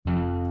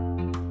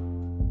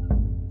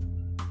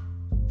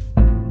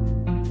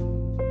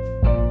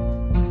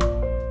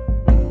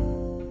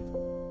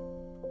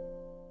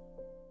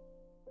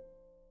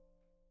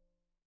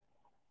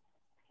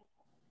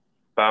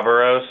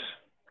Barbaros,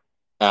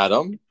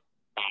 Adam,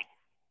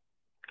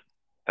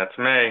 that's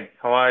me.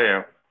 How are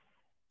you?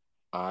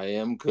 I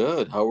am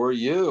good. How are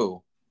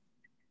you?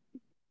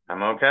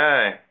 I'm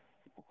okay.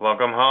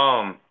 Welcome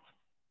home.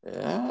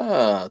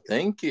 Yeah,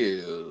 thank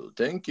you.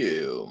 Thank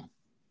you.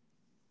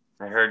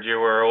 I heard you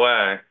were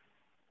away.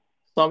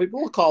 Some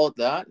people will call it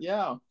that.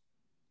 Yeah.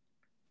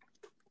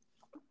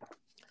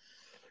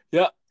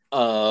 Yeah.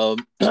 Um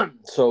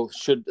so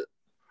should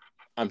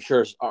I'm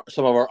sure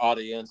some of our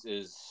audience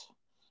is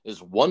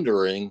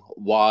wondering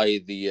why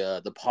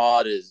the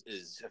pod is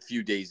a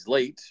few days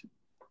late.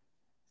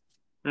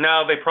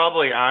 No, they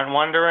probably aren't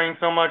wondering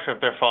so much if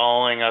they're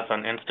following us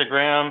on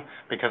Instagram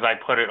because I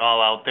put it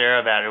all out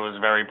there that it was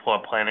very poor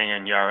planning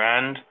on your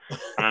end.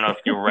 I don't know if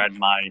you read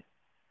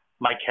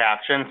my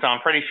caption, so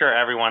I'm pretty sure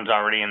everyone's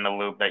already in the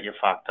loop that you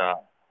fucked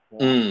up.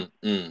 Yeah.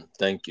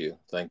 Thank you.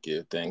 Thank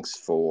you. Thanks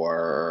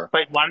for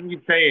But why don't you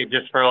say it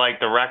just for like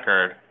the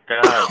record? Go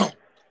ahead.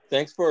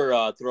 thanks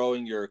for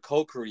throwing your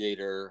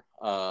co-creator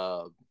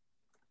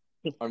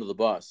under the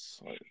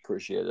bus. I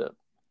appreciate it.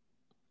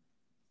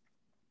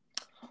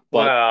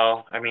 But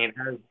Well, I mean,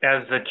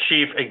 as the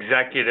chief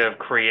executive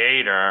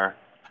creator,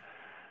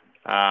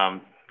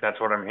 that's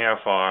what I'm here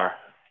for.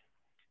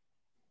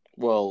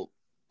 well,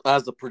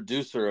 as the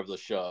producer of the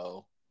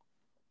show,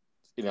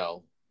 you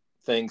know,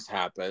 things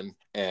happen.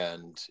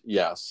 And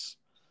yes,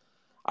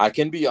 I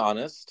can be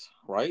honest,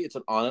 right? It's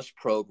an honest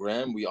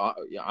program.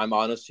 I'm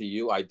honest to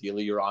you.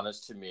 Ideally, you're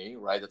honest to me,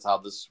 right? That's how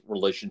this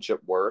relationship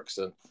works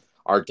and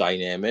our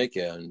dynamic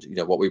and,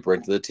 what we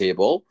bring to the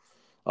table.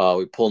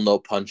 We pull no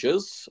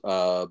punches.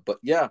 But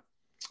yeah,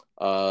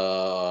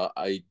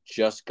 I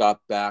just got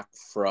back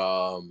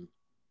from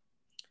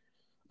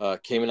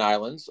Cayman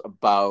Islands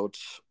about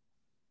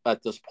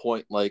at this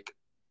point, like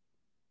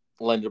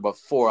landed about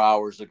 4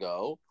 hours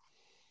ago.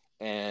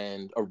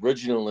 And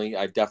originally,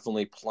 I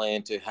definitely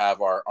planned to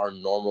have our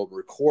normal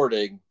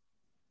recording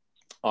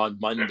on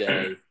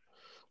Monday,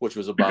 which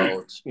was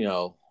about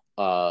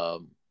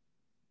the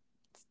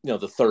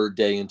third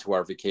day into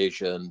our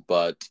vacation,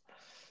 but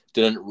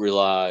didn't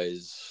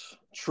realize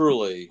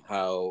truly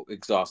how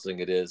exhausting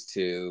it is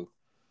to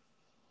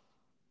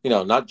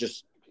not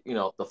just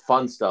the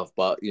fun stuff,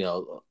 but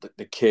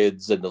the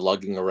kids and the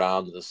lugging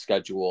around and the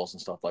schedules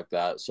and stuff like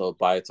that. So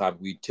by the time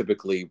we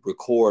typically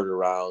record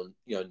around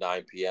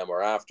 9 p.m.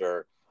 or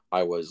after,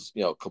 I was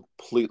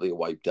completely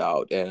wiped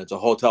out. And it's a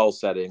hotel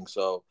setting,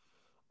 so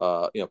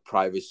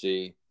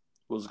privacy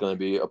was going to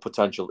be a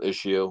potential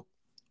issue.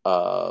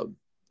 uh,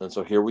 and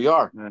so here we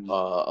are, Mm.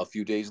 a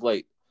few days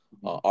late,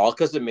 all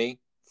because of me,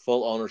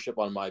 full ownership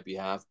on my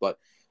behalf. But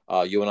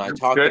you and I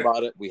talked Good.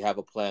 about it. We have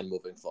a plan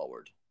moving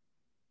forward.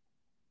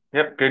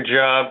 Yep. Good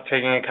job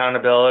taking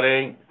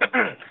accountability.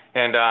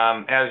 And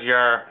as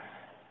your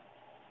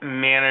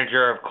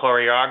manager of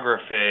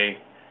choreography,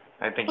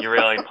 I think you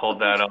really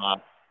pulled that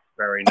off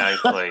very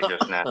nicely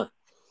just now.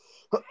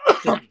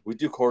 We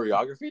do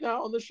choreography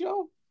now on the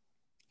show.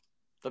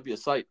 That'd be a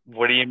sight.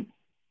 What do you?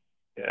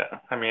 Yeah.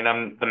 I mean,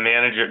 I'm the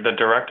manager, the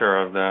director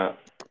of that.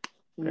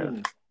 Yes.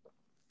 Mm.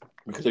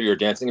 Because of your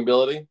dancing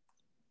ability.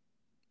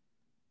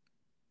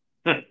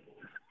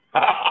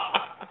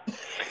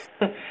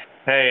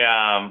 Hey,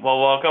 well,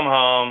 welcome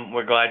home.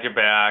 We're glad you're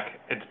back.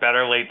 It's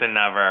better late than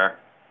never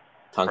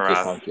Thank for you,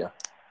 us, thank you.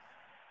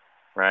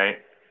 right?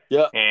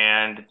 Yeah,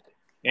 and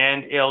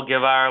and it'll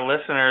give our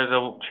listeners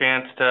a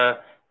chance to,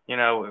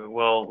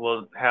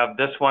 we'll have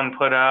this one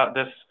put out.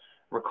 This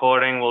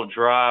recording will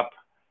drop,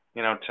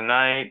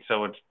 tonight,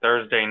 so it's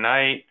Thursday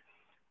night,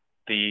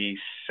 the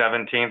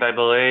 17th, I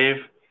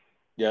believe,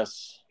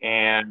 yes,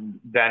 and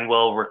then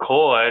we'll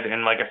record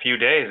in like a few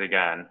days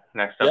again,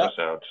 next yeah,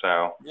 episode.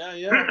 So yeah,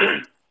 yeah,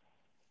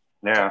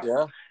 yeah,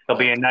 yeah. it'll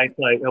be a nice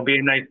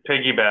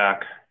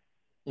piggyback,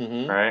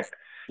 Mm-hmm. right?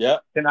 Yeah.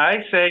 Can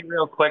I say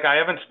real quick? I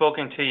haven't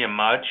spoken to you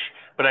much,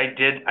 but I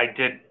did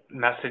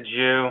message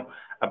you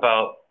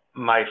about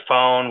my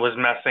phone was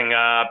messing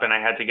up and I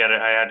had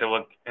to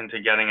look into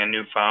getting a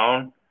new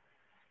phone.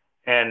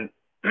 And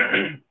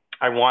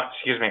I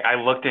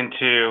looked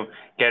into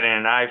getting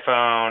an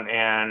iPhone,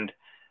 and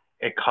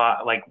it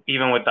cost, like,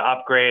 even with the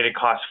upgrade, it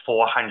costs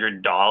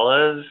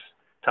 $400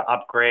 to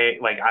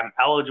upgrade. Like, I'm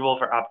eligible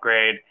for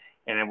upgrade,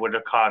 and it would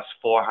have cost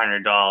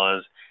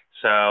 $400.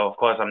 So of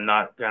course I'm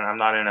not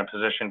in a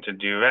position to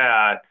do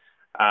that.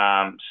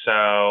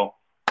 So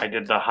I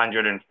did the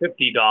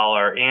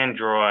 $150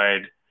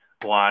 Android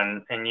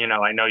one, and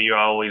I know you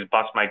always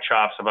bust my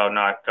chops about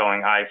not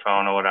going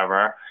iPhone or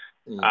whatever.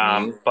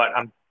 Mm-hmm. But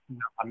I'm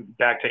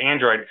back to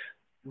Android.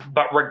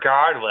 But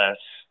regardless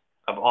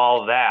of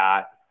all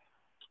that,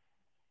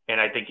 and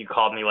I think you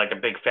called me like a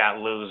big fat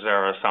loser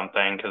or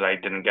something because I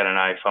didn't get an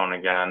iPhone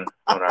again,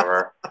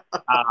 whatever.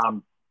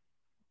 Um,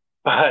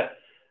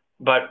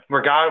 but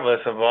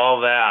regardless of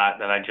all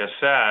that I just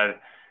said,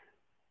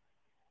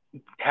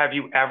 have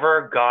you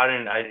ever got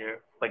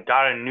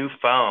a new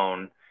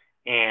phone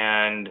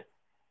and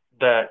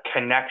the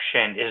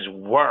connection is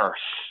worse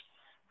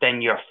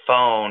than your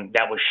phone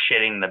that was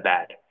shitting the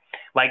bed?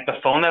 Like the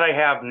phone that I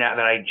have now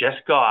that I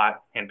just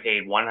got and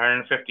paid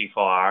 150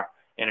 for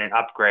in an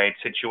upgrade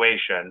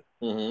situation,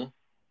 Mm-hmm.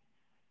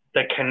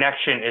 the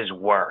connection is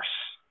worse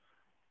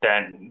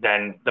than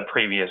the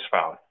previous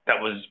phone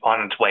that was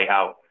on its way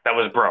out, that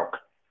was broke.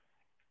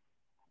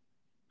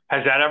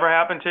 Has that ever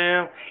happened to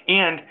you?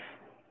 And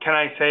can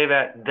I say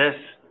that this,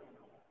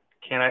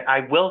 I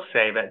will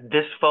say that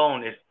this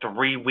phone is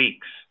 3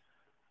 weeks.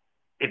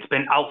 It's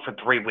been out for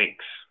 3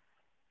 weeks.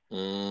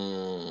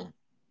 Mm.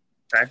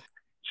 Okay.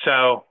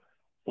 So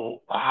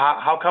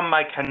how come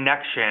my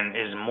connection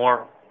is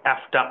more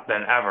effed up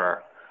than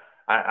ever?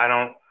 I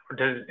don't,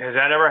 has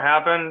that ever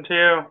happened to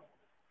you?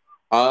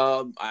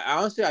 I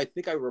honestly, I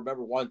think I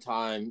remember one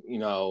time,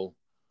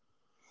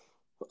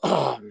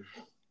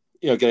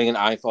 getting an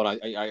iPhone.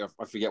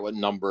 I forget what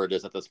number it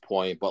is at this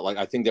point, but like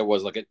I think there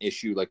was like an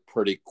issue like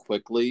pretty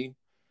quickly.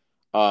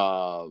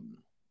 Um,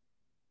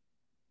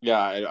 yeah,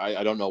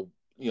 I don't know,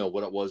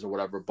 what it was or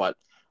whatever, but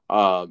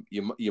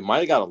you might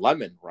have got a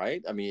lemon,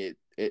 right? I mean,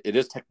 it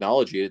is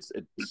technology. It's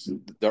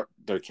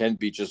there can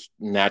be just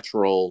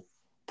natural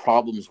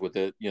problems with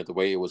it, the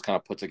way it was kind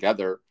of put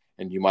together,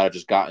 and you might have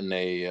just gotten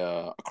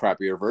a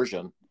crappier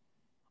version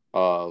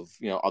of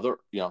other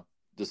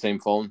the same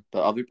phone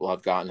that other people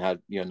have gotten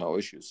had no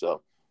issues.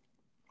 So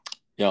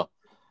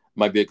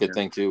might be a good Yeah.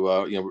 thing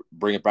to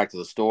bring it back to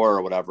the store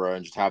or whatever,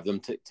 and just have them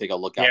take a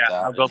look at Yeah,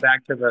 that. I'll go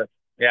back to the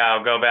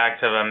I'll go back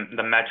to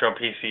the Metro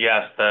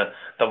PCS,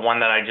 the one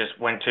that I just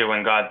went to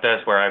and got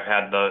this, where I've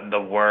had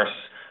the worst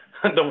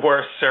the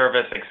worst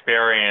service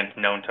experience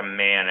known to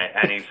man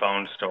at any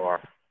phone store.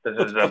 This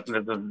is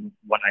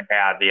what I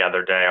had the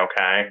other day,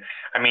 okay?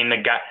 I mean,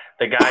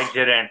 the guy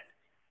didn't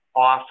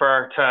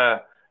offer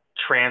to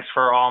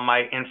transfer all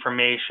my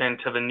information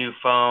to the new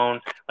phone,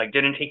 like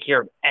didn't take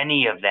care of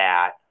any of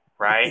that,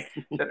 right?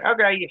 Said,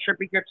 okay, you should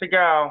be good to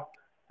go.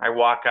 I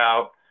walk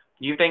out.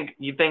 You think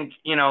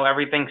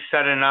everything's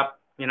setting up,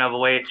 the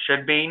way it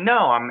should be? No,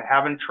 I'm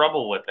having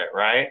trouble with it,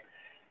 right?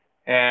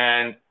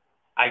 And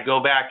I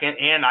go back in,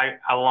 and I,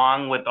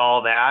 along with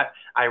all that,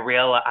 I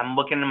realize I'm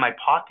looking in my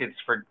pockets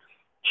for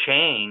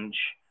change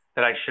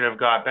that I should have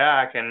got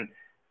back, and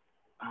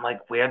I'm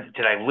like, where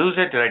did I lose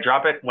it? Did I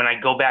drop it? When I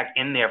go back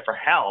in there for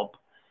help,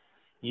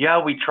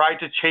 yeah, we tried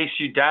to chase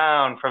you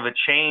down for the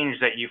change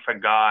that you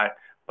forgot,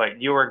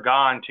 but you were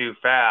gone too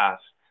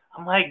fast.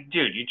 I'm like,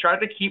 dude, you tried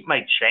to keep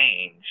my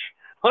change.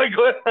 Like,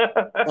 what?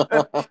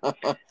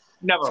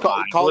 Never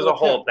mind. It Call was it a a tip.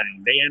 whole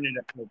thing. They ended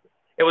up.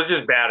 It was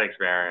just bad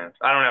experience.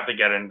 I don't have to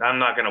get in. I'm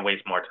not going to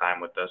waste more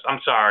time with this. I'm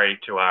sorry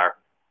to our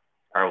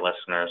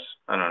listeners.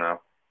 I don't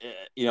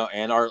know.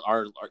 And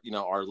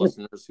our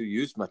listeners who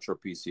use Metro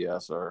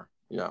PCS are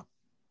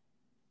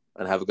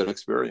and have a good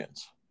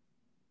experience.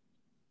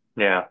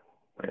 Yeah.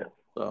 Yeah.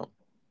 So,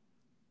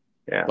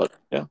 Yeah. but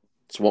yeah,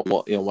 it's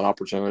one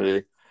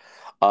opportunity.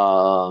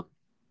 Uh,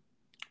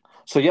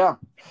 so yeah,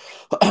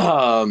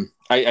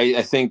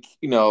 I think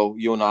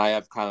you and I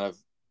have kind of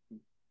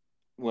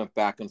went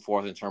back and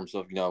forth in terms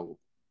of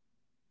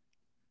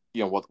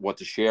what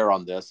to share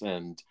on this,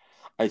 and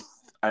I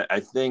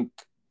think,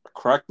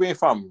 correct me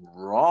if I'm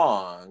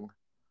wrong,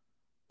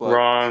 but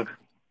Wrong.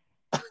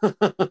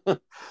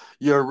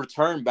 your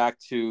return back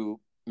to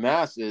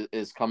Mass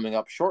is coming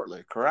up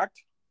shortly,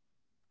 correct?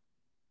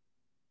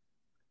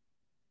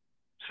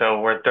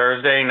 So we're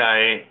Thursday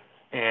night,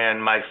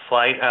 and my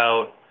flight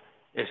out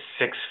is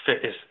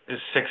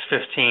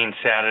 6:15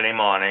 Saturday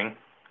morning,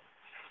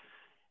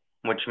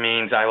 which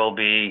means I will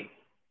be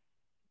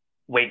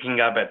waking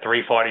up at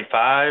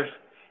 3:45.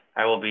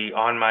 I will be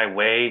on my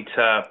way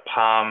to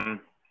Palm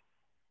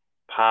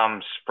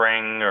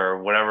Spring,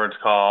 or whatever it's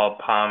called,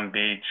 Palm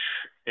Beach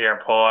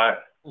Airport,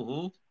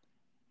 Mm-hmm.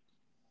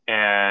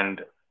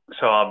 and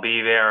so I'll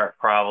be there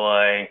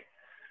probably.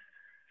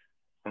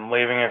 I'm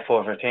leaving at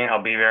 4:15.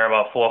 I'll be there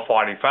about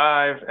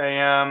 4:45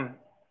 a.m.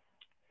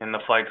 and the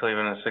flight's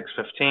leaving at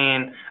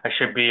 6:15. I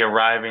should be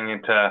arriving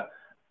into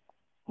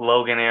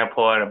Logan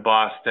Airport at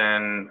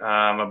Boston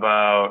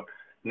about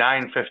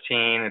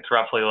 9:15. It's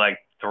roughly like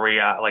 3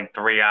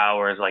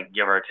 hours, like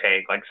give or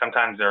take. Like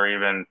sometimes they're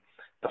even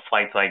the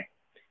flight's like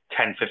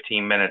 10,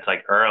 15 minutes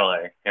like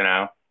early,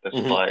 this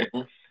flight.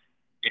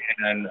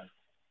 Mm-hmm. And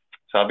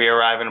so I'll be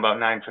arriving about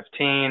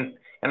 9:15,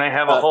 and I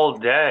have a Uh, whole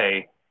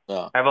day.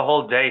 yeah, I have a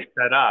whole day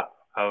set up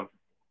of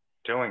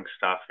doing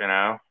stuff.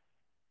 yeah.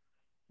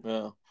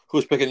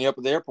 Who's picking you up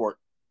at the airport?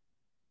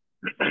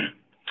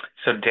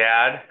 So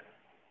dad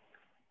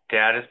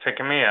is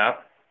picking me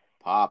up.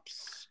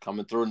 Pops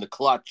coming through in the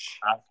clutch.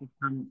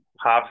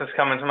 Pops is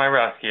coming to my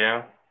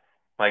rescue,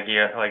 like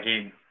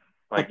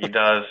he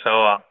does so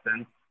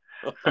often.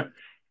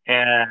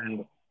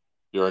 And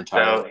You're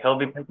entitled. so he'll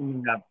be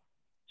picking me up.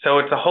 So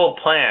it's a whole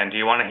plan. Do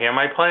you want to hear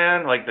my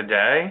plan, like the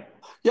day?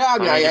 Yeah, I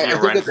mean, Want me to give you I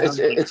a think it's rundown? it's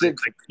it's,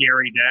 it's Like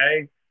scary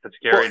day, the well,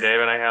 scary day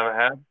that I have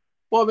ahead.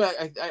 well.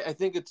 I mean, I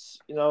think it's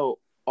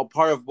a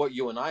part of what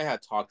you and I had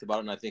talked about,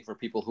 and I think for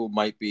people who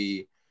might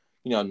be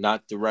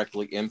not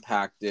directly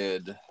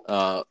impacted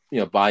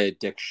by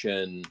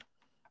addiction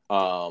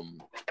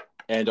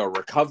and or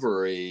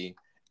recovery,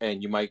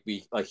 and you might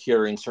be like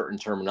hearing certain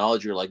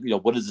terminology, or like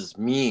what does this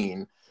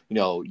mean?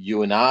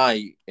 you and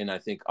I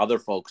think other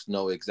folks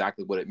know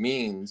exactly what it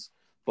means,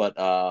 but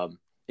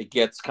it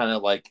gets kind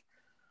of like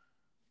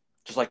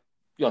just like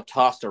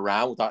tossed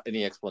around without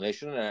any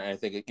explanation. And I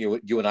think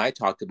you and I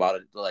talked about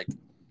it, like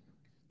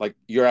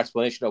your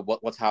explanation of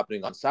what's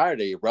happening on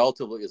Saturday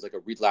relatively is like a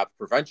relapse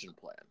prevention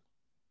plan,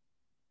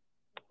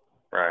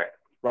 Right.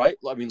 right?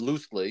 I mean,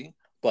 loosely,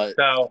 but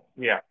So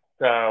yeah.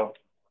 So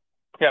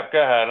yeah.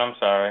 Go ahead. I'm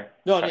sorry.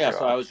 no, Cut yeah. you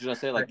So I off. was just gonna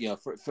say, like,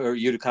 for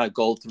you to kind of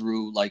go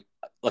through like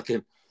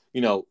a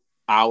you know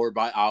hour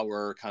by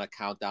hour kind of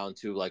countdown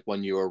to like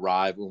when you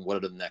arrive and what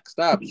are the next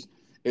steps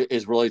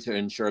is really to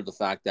ensure the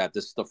fact that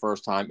this is the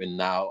first time in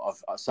now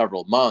of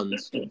several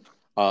months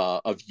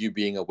of you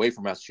being away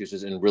from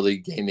Massachusetts and really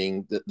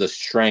gaining the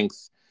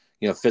strength,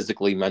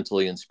 physically,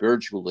 mentally, and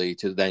spiritually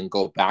to then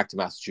go back to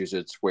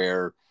Massachusetts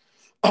where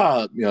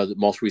the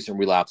most recent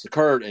relapse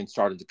occurred and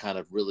started to kind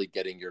of really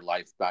getting your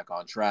life back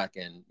on track.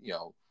 And,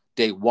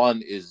 day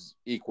one is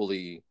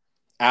equally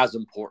as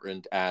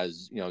important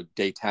as,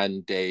 day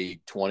 10, day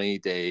 20,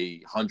 day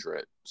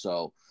 100.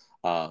 So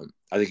I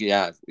think,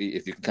 yeah,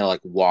 if you can kind of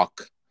like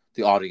walk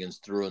the audience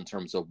through in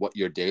terms of what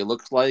your day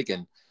looks like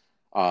and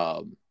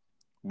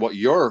what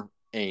your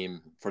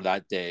aim for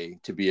that day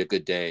to be a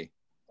good day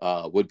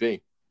would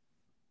be.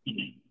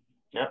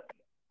 Yep.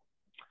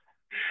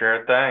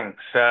 Sure thing.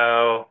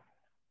 So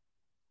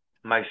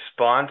my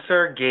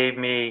sponsor gave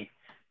me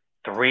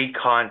three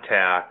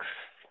contacts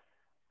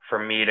for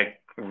me to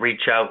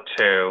reach out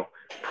to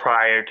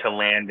prior to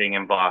landing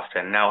in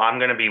Boston. Now I'm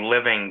going to be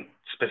living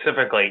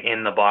specifically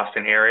in the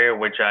Boston area,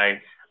 which I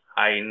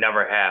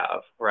never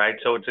have, right?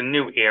 So it's a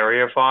new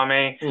area for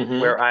me Mm-hmm.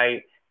 where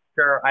I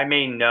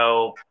may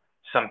know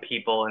some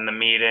people in the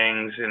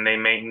meetings and they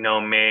may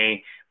know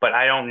me, but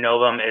I don't know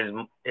them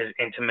as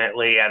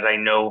intimately as I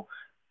know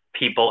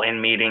people in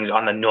meetings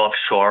on the North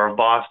Shore of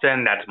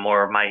Boston. That's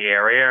more of my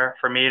area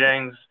for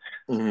meetings.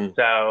 Mm-hmm.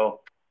 So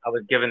I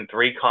was given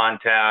three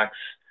contacts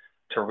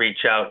to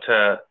reach out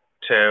to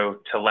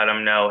let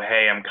them know,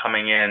 hey, I'm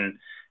coming in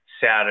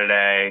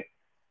Saturday.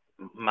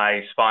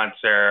 My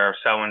sponsor,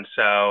 so and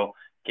so,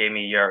 gave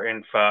me your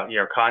info,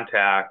 your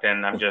contact,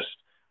 and I'm just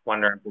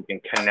wondering if we can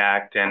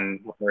connect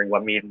and wondering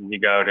what meetings you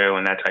go to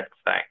and that type of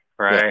thing,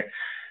 Yeah. right?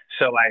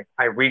 So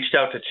I reached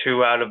out to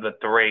two out of the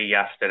three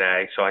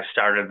yesterday. So I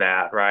started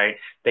that, right?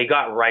 They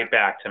got right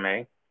back to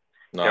me.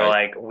 They're Nice.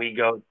 like, we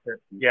go to,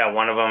 yeah,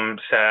 one of them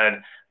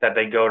said that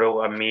they go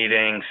to a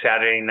meeting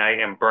Saturday night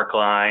in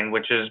Brookline,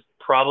 which is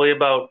probably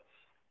about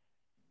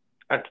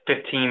a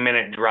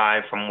 15-minute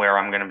drive from where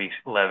I'm going to be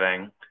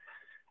living.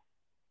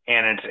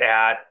 And it's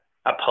at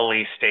a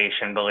police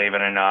station, believe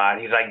it or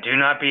not. He's like, do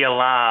not be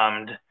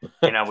alarmed.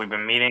 We've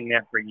been meeting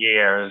there for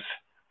years,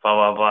 blah,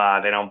 blah,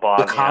 blah. They don't The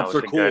bother, cops are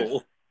it's a good,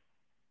 cool.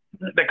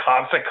 the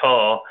cops are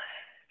cool.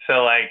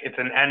 So like it's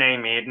an NA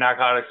meet,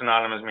 Narcotics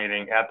Anonymous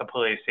meeting at the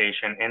police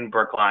station in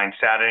Brookline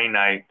Saturday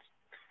night.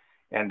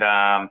 And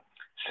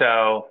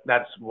so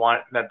that's one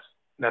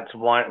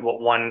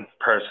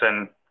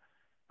person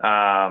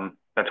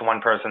that's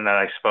one person that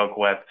I spoke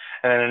with,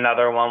 and then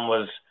another one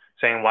was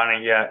saying, why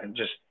don't you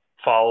just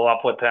follow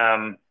up with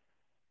them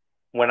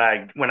when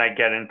I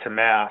get into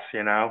Mass,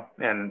 and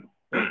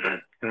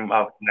and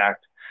I'll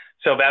connect.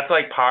 So that's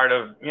like part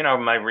of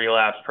my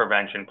relapse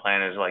prevention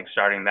plan is like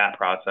starting that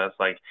process,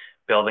 like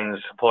building the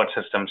support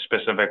system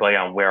specifically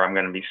on where I'm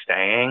going to be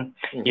staying,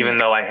 Mm-hmm. even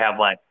though I have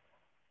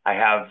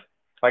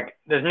like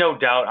there's no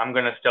doubt I'm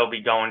gonna still be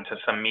going to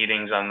some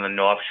meetings on the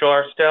North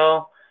Shore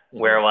still, Mm-hmm.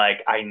 where like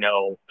I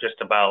know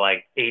just about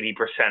like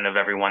 80% of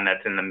everyone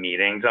that's in the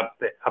meetings up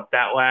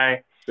that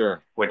way,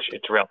 Sure. which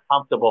it's real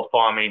comfortable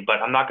for me.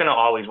 But I'm not gonna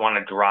always want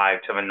to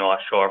drive to the North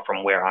Shore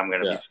from where I'm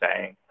gonna be Yeah.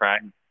 staying,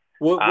 right?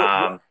 What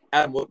Um,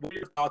 Adam, what are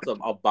your thoughts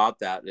about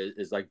that?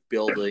 Is like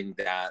building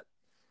that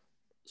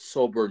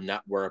sober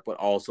network, but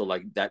also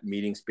like that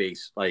meeting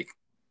space, like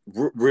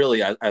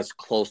really as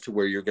close to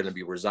where you're going to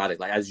be residing.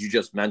 Like as you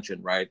just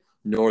mentioned, right?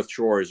 North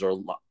Shores are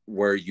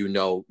where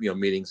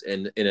meetings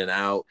in and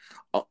out.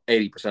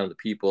 80% of the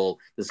people.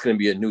 This is going to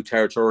be a new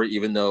territory,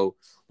 even though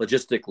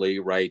logistically,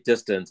 right,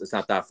 distance it's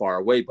not that far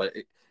away, but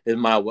it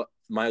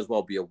might as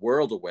well be a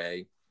world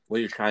away when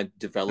you're kind of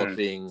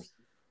developing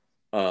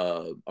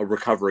a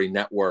recovery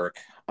network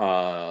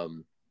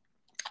and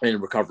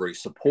recovery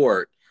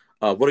support.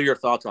 What are your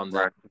thoughts on that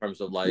right. in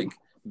terms of like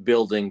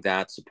building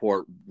that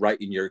support right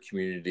in your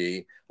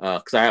community?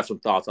 Because I have some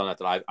thoughts on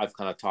that I've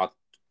kind of talked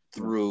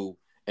through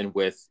and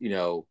with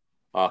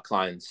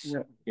clients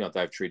Yeah, that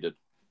I've treated.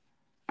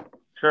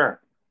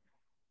 sure.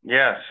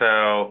 Yeah.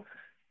 So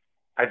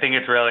I think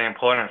it's really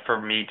important for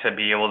me to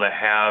be able to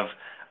have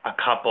a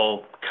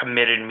couple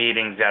committed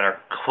meetings that are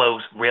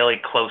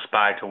really close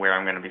by to where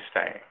I'm going to be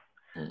staying,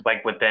 Mm-hmm.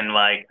 like within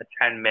like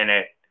a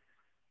 10-minute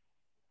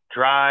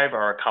drive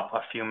or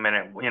a few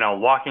minute,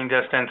 walking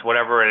distance,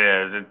 whatever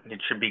it is, it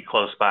should be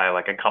close by,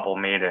 like a couple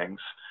meetings.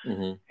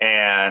 Mm-hmm.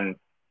 And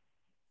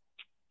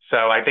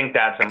so I think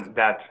that's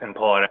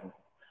important.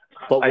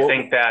 But I what?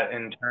 think that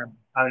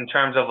in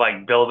terms of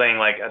like building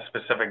like a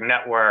specific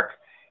network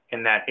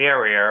in that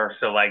area,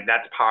 so like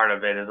that's part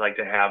of it is like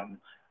to have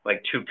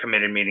like 2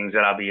 committed meetings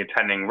that I'll be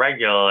attending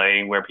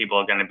regularly where people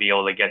are going to be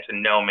able to get to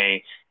know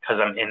me because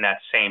I'm in that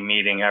same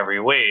meeting every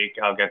week.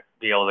 I'll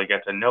be able to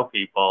get to know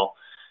people.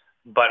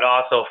 But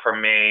also for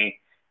me,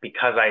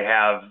 because I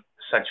have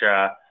such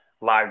a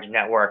large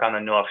network on the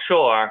North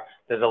Shore,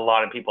 there's a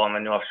lot of people on the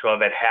North Shore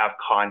that have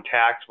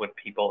contacts with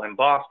people in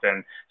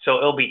Boston. So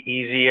it'll be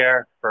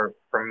easier for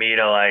me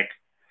to like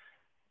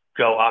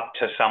go up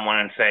to someone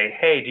and say,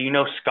 "Hey, do you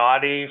know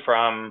Scotty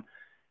from,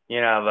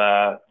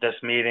 this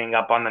meeting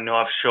up on the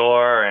North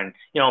Shore?" And,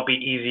 it'll be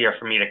easier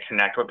for me to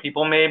connect with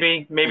people,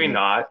 maybe Mhm.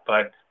 not,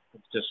 but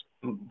it's just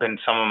been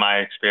some of my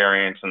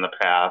experience in the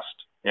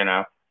past.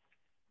 Yeah.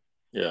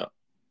 Yeah.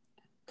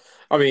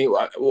 Again,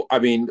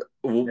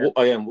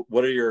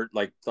 what are your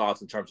like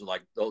thoughts in terms of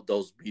like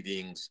those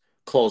meetings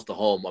close to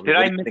home? I mean, Did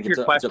what I do you miss think your it's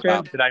about?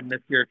 question? Did I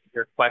miss your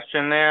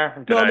question there?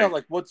 Did No, no. I?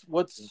 Like,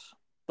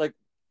 like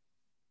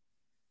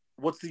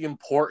what's the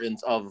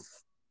importance of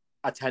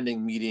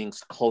attending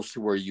meetings close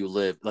to where you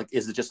live? Like,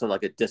 is it just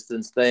like a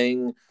distance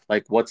thing?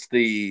 Like, what's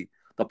the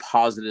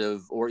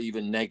positive or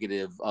even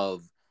negative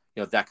of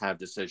that kind of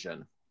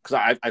decision?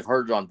 Because I've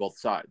heard it on both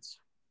sides.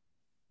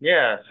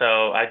 Yeah,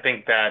 so I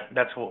think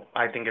that's what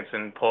I think it's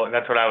important.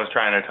 That's what I was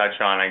trying to touch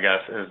on, I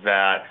guess, is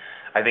that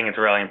I think it's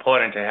really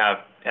important to have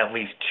at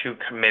least 2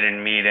 committed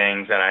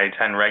meetings that I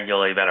attend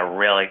regularly that are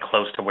really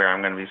close to where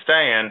I'm going to be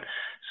staying.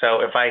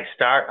 So if I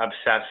start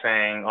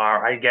obsessing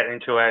or I get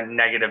into a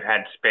negative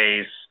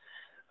headspace,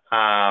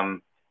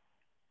 um,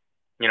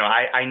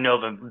 I know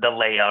the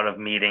layout of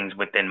meetings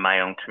within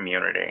my own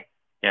community,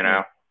 you Mm.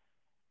 know?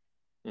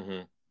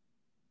 Mm-hmm.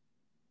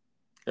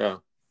 Yeah.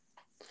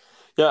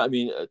 Yeah, I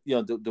mean,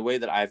 the way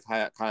that I've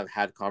kind of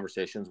had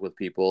conversations with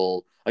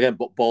people, again,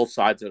 both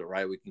sides of it,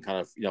 right? We can kind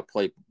of,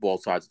 play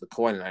both sides of the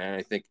coin. And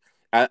I think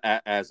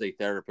as a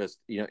therapist,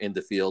 in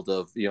the field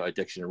of,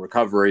 addiction and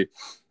recovery,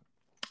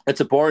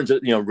 it's important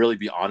to, really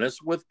be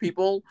honest with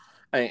people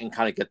and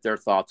kind of get their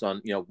thoughts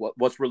on,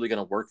 what's really going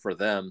to work for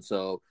them.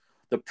 So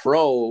the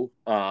pro,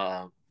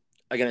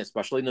 again,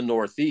 especially in the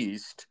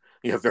Northeast,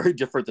 very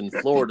different than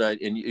Florida.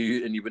 And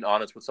you've been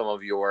honest with some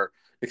of your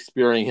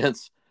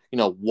experience,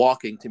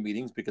 walking to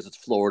meetings because it's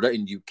Florida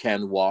and you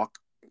can walk,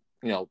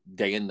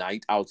 day and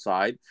night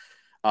outside.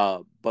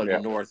 But in the Yeah,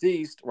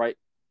 Northeast, right,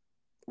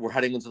 we're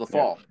heading into the yeah,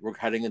 fall, we're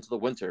heading into the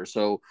winter.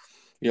 So,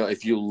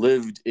 if you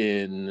lived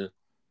in,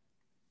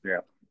 yeah,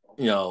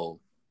 you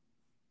know,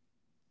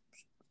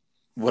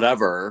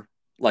 whatever,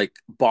 like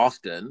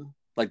Boston,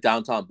 like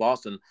downtown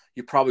Boston,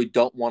 you probably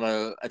don't want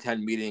to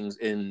attend meetings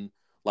in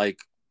like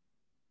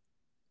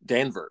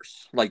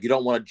Danvers. Like you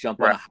don't want to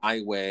jump on right. a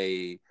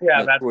highway,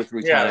 Yeah, two or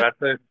three yeah, times.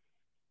 that's a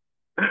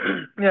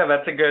Yeah,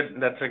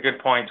 that's a good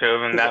point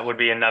too, and that would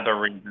be another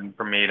reason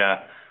for me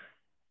to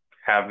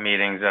have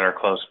meetings that are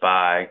close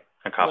by.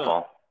 A Yeah.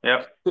 couple.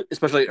 Yep.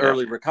 Especially Yep.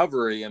 early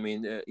recovery. I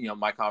mean,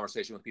 my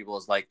conversation with people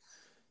is like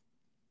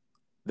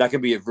that can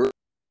be a very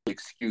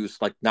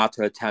excuse, like not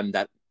to attend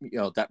that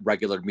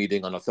regular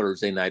meeting on a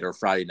Thursday night or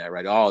Friday night,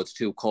 right? Oh, it's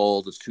too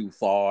cold, it's too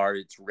far,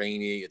 it's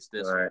rainy, it's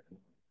this. Right.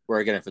 Where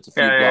again, if it's a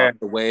few Yeah.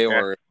 blocks away, Yeah.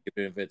 or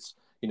if it's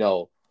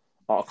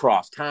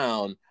across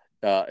town,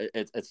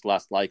 it's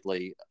less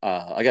likely.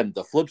 Again,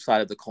 the flip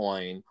side of the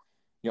coin,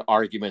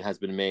 argument has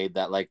been made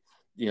that like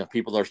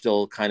people are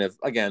still kind of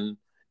again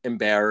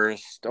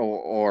embarrassed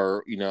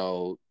or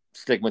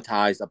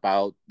stigmatized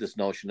about this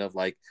notion of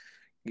like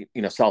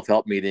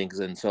self-help meetings,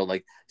 and so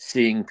like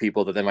seeing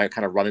people that they might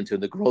kind of run into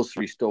in the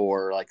grocery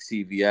store like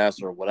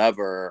CVS or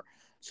whatever,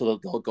 so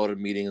they'll go to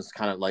meetings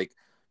kind of like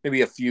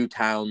maybe a few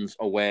towns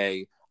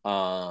away,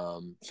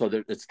 so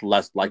that it's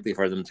less likely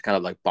for them to kind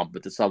of like bump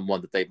into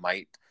someone that they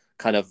might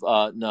kind of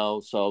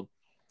know. So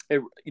I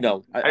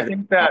I think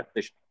think that.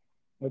 conversation.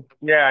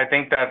 Yeah, I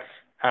think that's.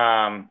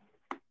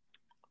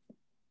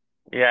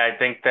 Yeah, I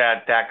think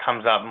that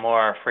comes up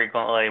more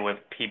frequently with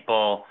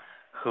people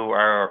who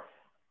are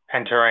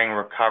entering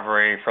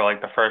recovery for like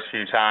the first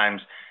few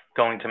times,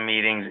 going to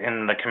meetings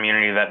in the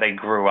community that they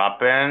grew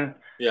up in.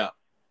 Yeah.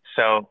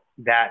 So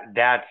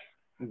that's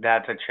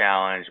a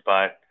challenge,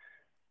 but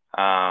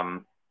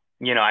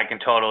I can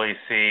totally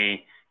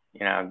see,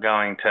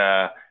 going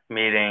to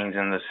meetings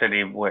in the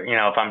city where,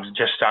 if I'm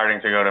just starting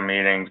to go to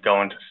meetings,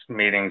 going to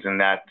meetings in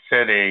that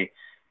city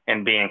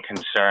and being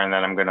concerned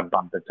that I'm going to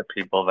bump into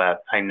people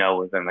that I know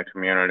within the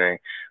community.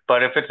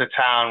 But if it's a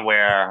town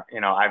where,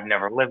 I've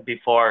never lived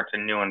before, it's a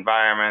new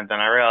environment,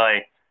 then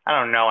I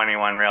don't know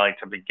anyone really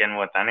to begin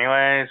with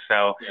anyway.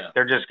 So Yeah.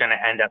 they're just going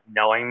to end up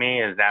knowing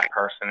me as that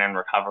person in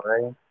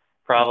recovery, Mhm.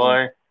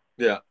 probably.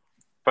 Yeah.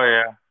 But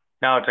yeah,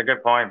 no, it's a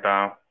good point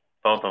though.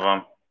 Both of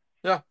them.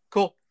 Yeah.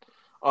 Cool.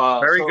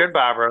 Very So good,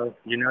 Barbara.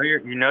 You know your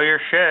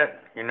shit.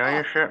 You know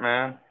your ah, shit,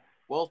 man.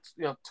 well,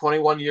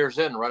 21 years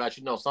in, right? I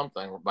should know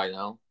something by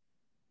now.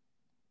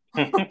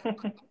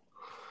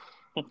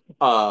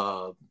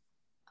 Uh,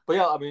 but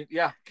yeah, I mean,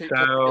 yeah. Can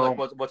like,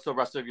 So what's the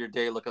rest of your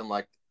day looking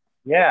like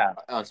yeah,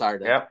 on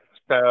Saturday? yep.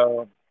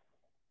 So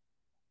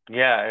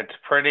yeah, it's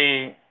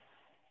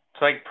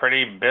like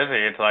pretty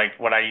busy. It's like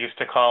what I used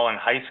to call in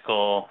high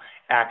school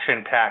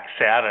action-packed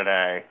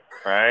Saturday,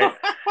 right?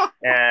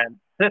 And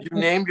You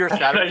named your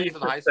that's what I Saturdays used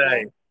in to high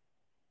say. school?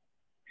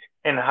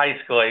 In high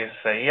school, I used to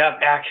say, "Yep,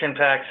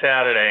 action-packed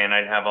Saturday," and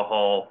I'd have a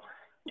whole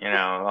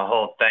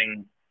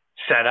thing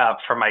set up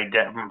for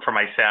for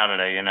my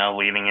Saturday,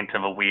 leading into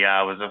the wee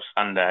hours of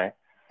Sunday.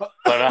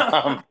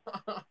 But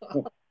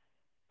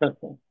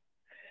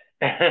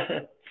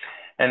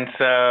and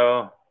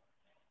so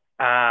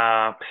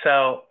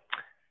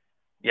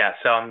yeah,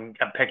 so I'm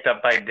picked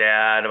up by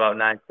dad about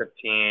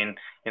 9:15.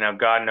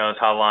 God knows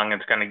how long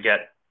it's gonna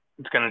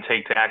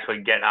take to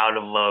actually get out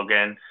of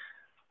Logan.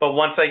 But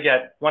once I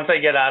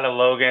get out of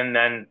Logan,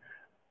 then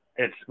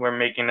we're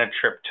making a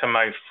trip to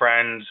my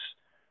friend's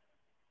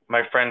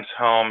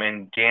home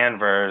in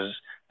Danvers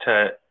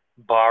to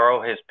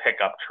borrow his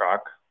pickup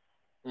truck,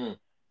 Mm,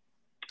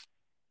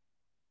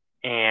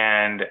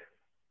 and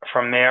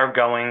from there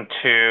going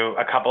to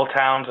a couple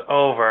towns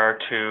over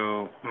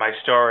to my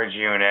storage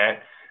unit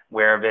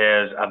where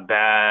there's a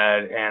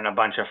bed and a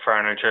bunch of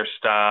furniture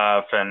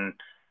stuff and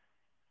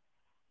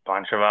a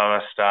bunch of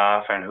other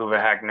stuff and who the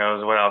heck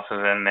knows what else is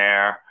in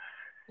there.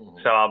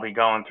 mhm, So I'll be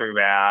going through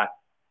that,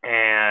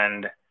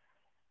 and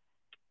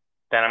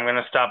then I'm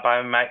gonna stop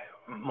by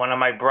one of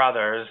my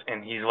brothers,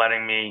 and he's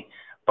letting me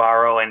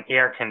borrow an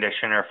air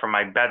conditioner for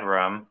my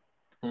bedroom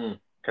mm,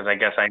 because I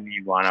guess I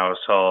need one, I was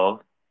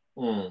told.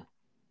 mm.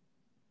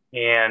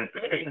 And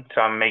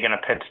so I'm making a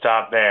pit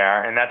stop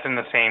there, and that's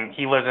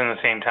he lives in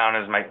the same town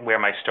as where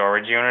my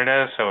storage unit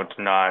is, so it's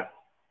not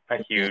a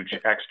huge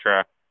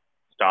extra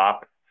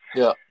stop.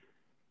 Yeah.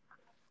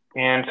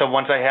 And so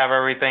once I have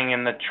everything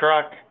in the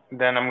truck,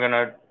 then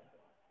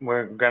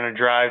we're gonna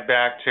drive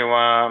back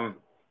to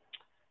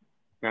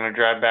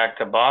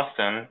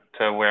Boston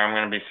to where I'm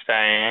gonna be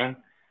staying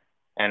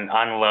and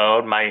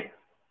unload my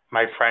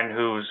friend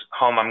whose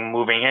home I'm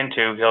moving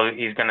into.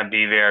 He's gonna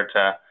be there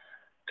to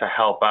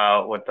help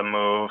out with the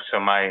move. So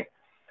my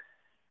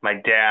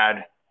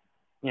dad,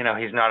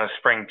 he's not a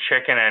spring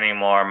chicken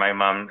anymore. My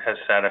mom has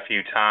said a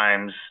few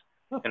times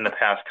in the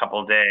past couple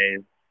of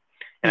days,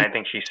 and I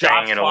think she's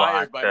saying Shots it a lot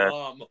fired by to,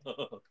 mom.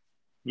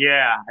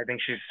 yeah, I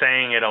think she's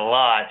saying it a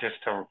lot just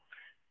to,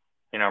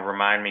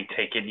 remind me,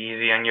 take it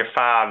easy on your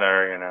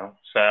father.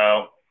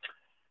 So,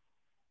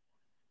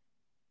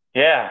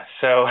 yeah,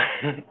 so,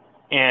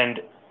 and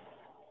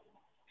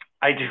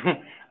I do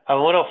a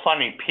little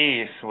funny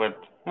piece with,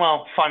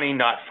 well, funny,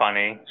 not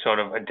funny, sort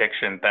of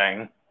addiction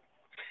thing.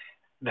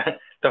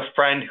 The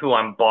friend who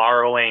I'm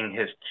borrowing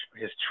his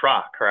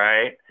truck,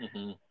 right?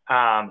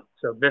 Hmm.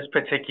 So this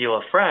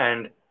particular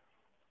friend,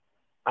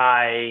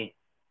 I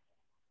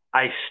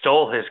I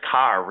stole his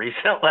car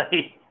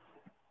recently,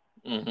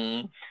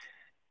 Hmm.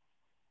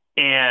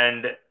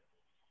 and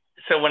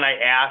so when I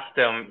asked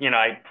him,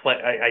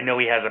 I know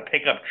he has a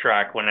pickup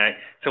truck. When I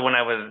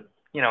was,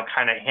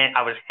 kind of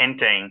I was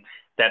hinting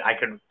that I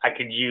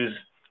could use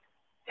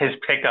his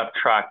pickup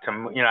truck to,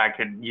 I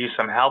could use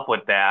some help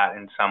with that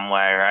in some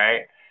way,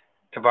 right?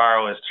 To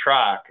borrow his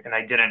truck, and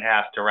I didn't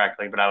ask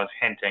directly, but I was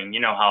hinting. You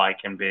know how I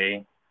can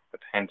be with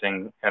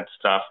hinting at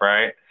stuff,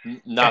 right?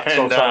 Not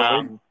so And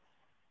subtly.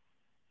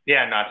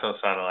 yeah, not so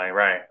subtly,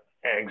 right?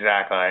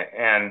 Exactly.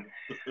 And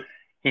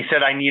he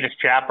said I need a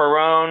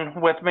chaperone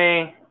with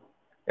me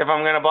if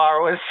I'm gonna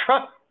borrow his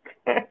truck.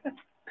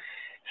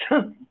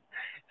 so,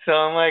 so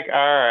I'm like,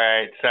 all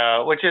right.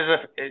 So, which is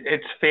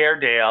it's fair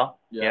deal.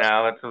 Yes.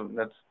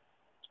 That's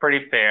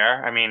pretty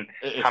fair. I mean,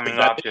 Is coming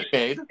that off the just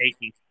made?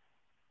 taking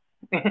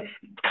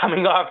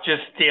coming off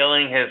just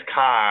stealing his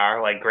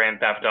car, like Grand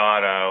Theft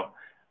Auto,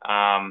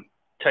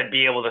 to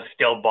be able to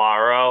still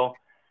borrow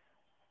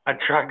a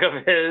truck of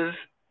his,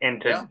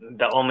 and Yeah.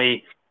 the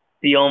only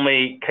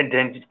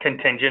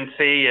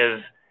contingency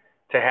is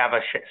to have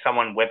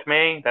someone with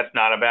me. That's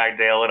not a bad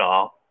deal at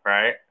all,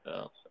 right?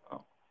 Yeah.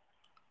 So,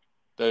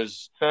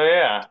 There's so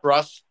yeah,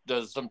 trust.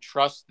 There's some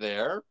trust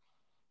there,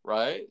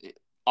 right?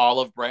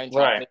 Olive branch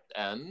on right, his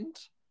end,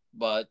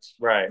 but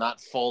right, not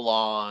full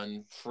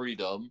on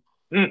freedom,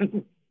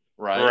 right?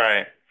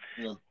 right,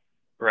 Yeah.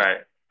 right.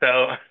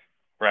 So,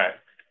 right.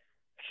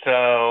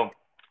 So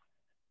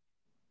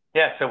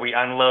yeah, so we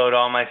unload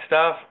all my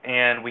stuff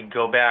and we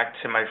go back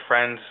to my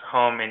friend's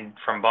home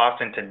from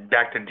Boston to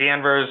back to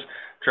Danvers,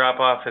 drop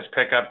off his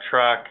pickup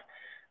truck,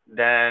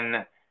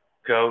 then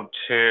go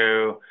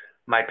to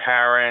my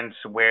parents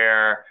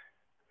where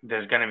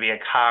there's going to be a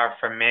car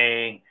for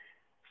me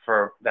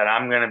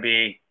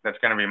that's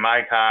going to be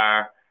my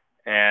car,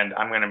 and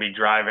I'm going to be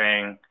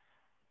driving.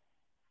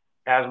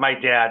 As my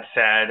dad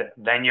said,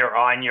 then you're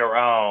on your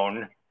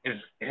own is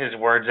his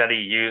words that he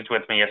used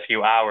with me a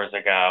few hours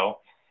ago.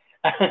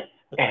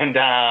 And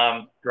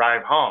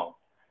drive home.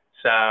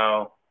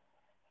 So,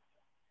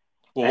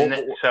 Well, and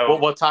so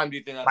what time do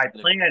you think that's my going to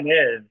be? plan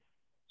is,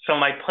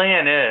 my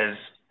plan is,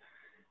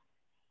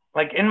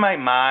 like in my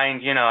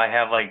mind, I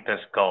have like this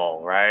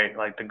goal, right?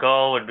 Like the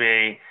goal would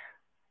be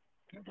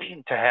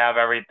to have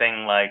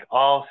everything like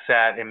all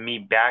set and me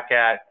back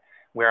at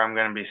where I'm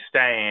going to be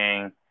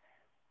staying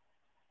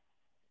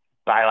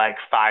by like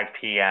 5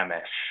 p.m.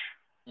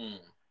 ish. Mm.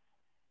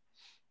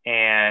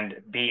 and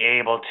be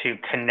able to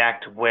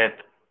connect with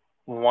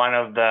one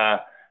of the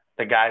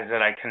guys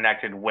that I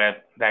connected with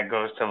that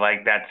goes to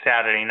like that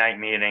Saturday night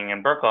meeting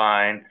in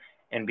Brookline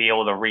and be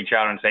able to reach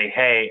out and say,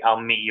 hey, I'll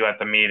meet you at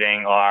the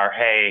meeting, or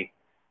hey,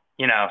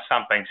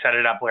 something, set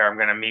it up where I'm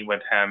going to meet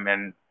with him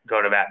and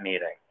go to that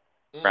meeting.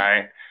 Mm.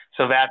 Right.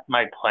 So that's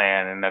my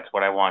plan. And that's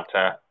what I want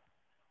to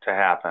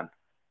happen.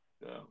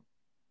 Yeah.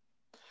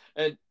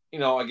 And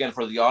again,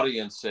 for the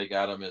audience sake,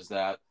 Adam, is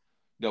that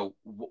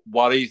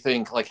why do you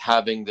think like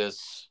having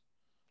this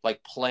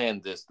like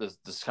plan, this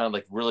kind of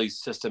like really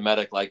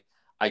systematic, like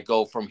I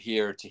go from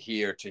here to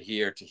here to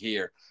here to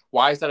here?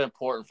 Why is that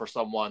important for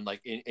someone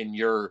like in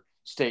your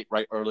state,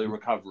 right? Early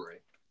recovery.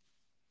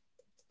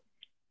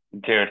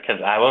 Dude,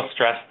 because I will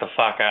stress the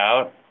fuck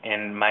out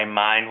and my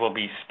mind will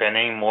be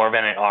spinning more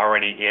than it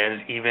already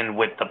is, even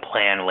with the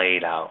plan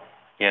laid out,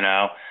 you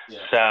know? Yeah.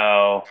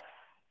 So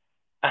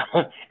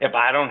if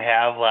I don't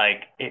have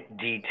like it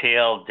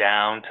detailed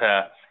down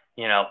to,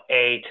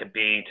 A to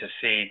B to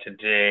C to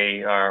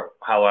D or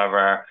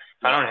however,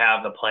 if I Yeah. don't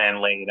have the plan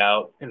laid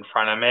out in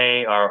front of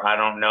me, or I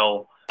don't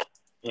know,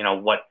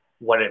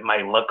 what it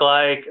might look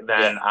like, Yeah.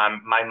 then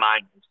my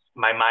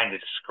mind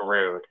is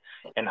screwed.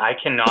 And I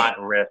cannot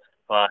risk,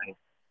 like,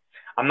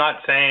 I'm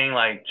not saying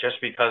like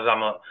just because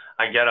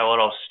I get a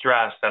little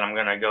stressed that I'm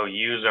gonna go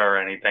use her or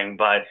anything,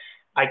 but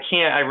I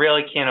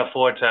really can't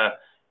afford to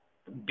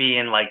be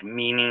in like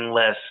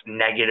meaningless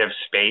negative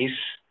space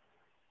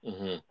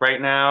Mm-hmm.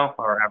 right now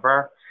or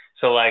ever.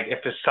 So like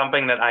if it's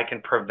something that I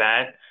can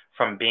prevent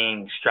from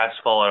being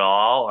stressful at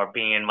all, or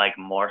being like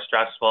more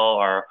stressful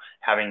or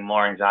having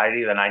more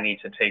anxiety, then I need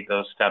to take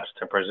those steps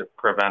to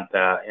prevent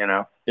that.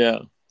 Yeah.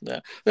 Yeah.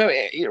 No,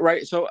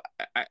 right. So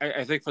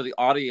I think for the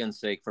audience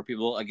sake, for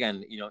people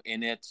again,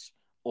 in it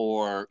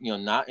or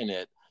not in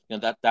it,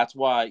 that's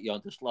why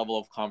this level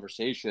of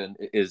conversation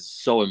is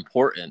so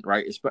important,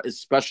 right?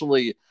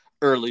 Especially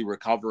early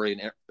recovery,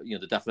 and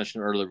the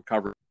definition of early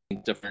recovery is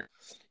different,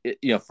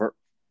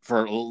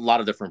 for a lot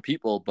of different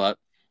people, but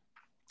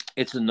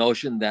it's a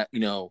notion that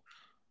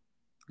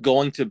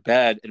going to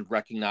bed and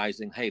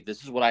recognizing, hey,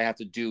 this is what I have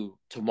to do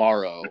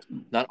tomorrow,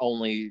 not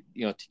only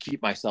to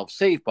keep myself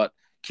safe, but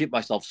keep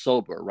myself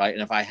sober, right?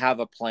 And if I have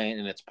a plan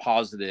and it's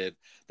positive,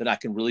 then I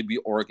can really be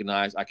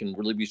organized, I can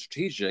really be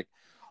strategic.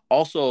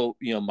 Also,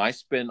 my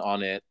spin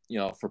on it,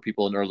 for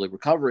people in early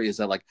recovery is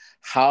that, like,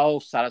 how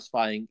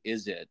satisfying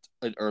is it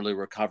in early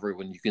recovery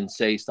when you can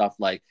say stuff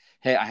like,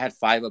 hey, I had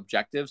 5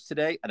 objectives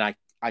today and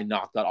I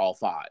knocked out all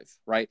 5,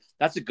 right?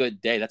 That's a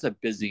good day. That's a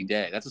busy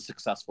day. That's a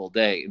successful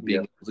day. And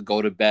being Yeah. able to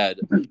go to bed,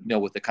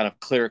 with a kind of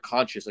clear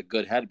conscience, a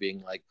good head,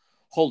 being like,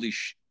 holy,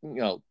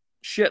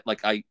 shit,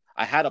 like I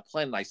had a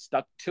plan and I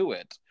stuck to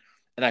it.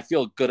 And I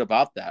feel good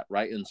about that,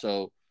 right? And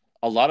so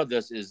a lot of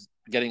this is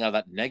getting out of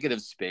that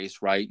negative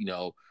space, right?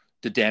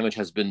 The damage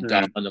has been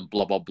done Mm-hmm. and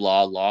blah, blah,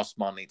 blah, lost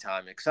money,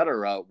 time,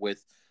 etc.,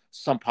 with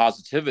some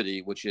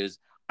positivity, which is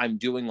I'm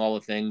doing all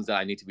the things that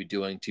I need to be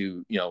doing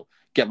to,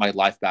 get my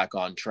life back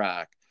on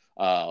track.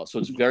 So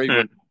it's very, very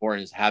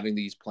important is having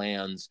these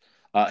plans,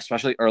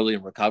 especially early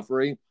in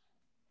recovery.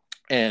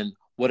 And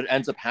what it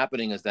ends up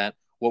happening is that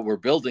what we're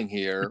building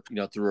here,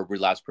 through a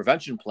relapse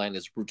prevention plan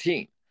is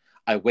routine.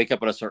 I wake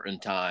up at a certain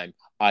time.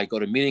 I go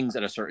to meetings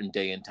at a certain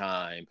day and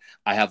time.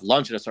 I have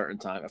lunch at a certain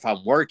time. If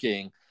I'm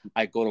working,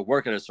 I go to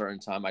work at a certain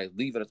time. I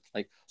leave it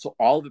so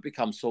all of it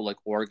becomes so like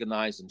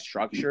organized and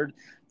structured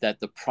that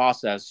the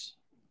process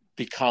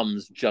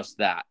becomes just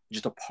that,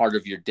 just a part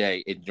of your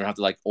day. And you don't have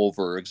to like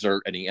overexert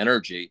any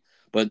energy.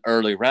 But in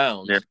early Yeah.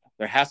 rounds,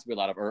 there has to be a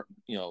lot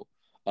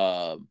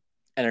of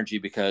energy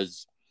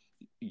because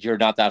you're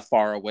not that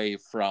far away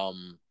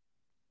from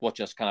what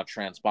just kind of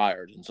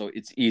transpired. And so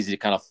it's easy to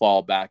kind of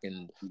fall back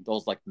in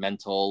those like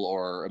mental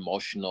or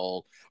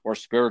emotional or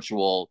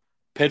spiritual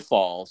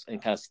pitfalls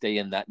and kind of stay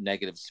in that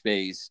negative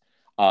space.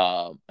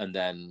 And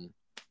then,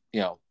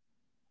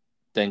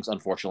 things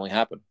unfortunately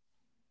happen.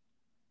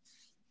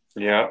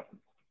 Yeah.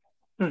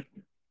 Um,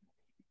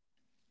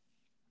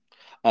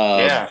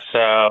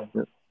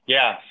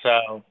 Yeah.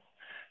 So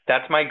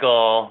that's my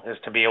goal, is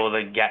to be able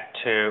to get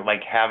to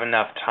like have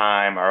enough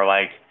time, or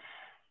like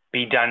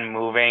be done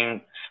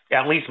moving,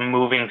 at least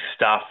moving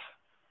stuff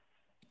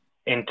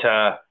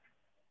into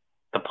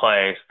the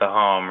place, the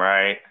home,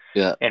 right?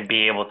 yeah. And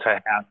be able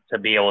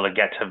to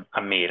get to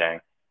a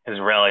meeting is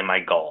really my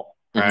goal,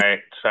 Mhm. right?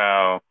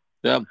 So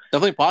Yeah,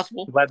 definitely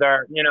possible.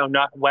 whether,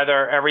 not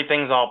whether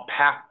everything's all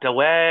packed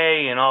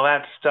away and all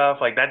that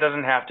stuff, like that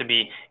doesn't have to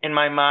be in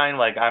my mind.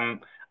 Like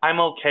I'm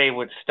okay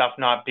with stuff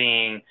not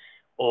being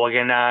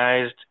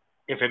organized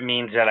if it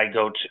means that I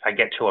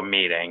get to a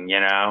meeting.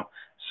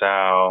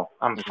 So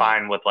I'm Mhm.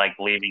 fine with like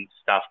leaving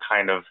stuff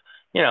kind of,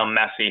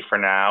 messy for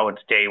now.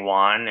 It's day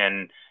one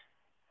and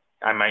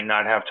I might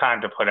not have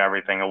time to put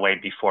everything away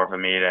before the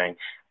meeting.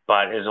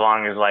 But as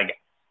long as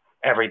like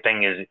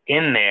everything is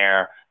in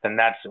there, then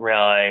that's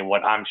really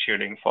what I'm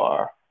shooting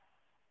for.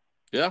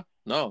 Yeah,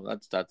 no,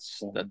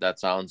 that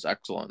sounds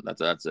excellent.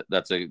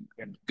 That's a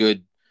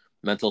good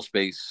mental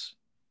space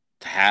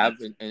to have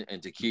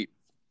and to keep.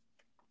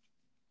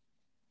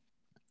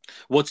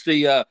 What's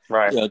the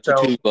Right. to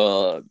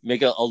So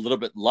make it a little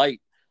bit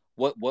light?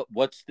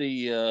 What's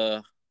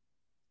the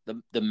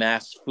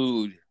mass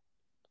food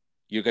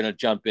you're gonna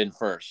jump in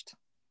first?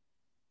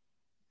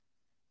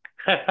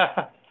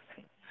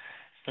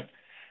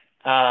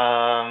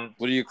 um,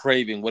 What are you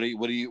craving? What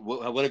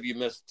have you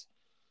missed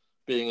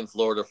being in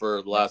Florida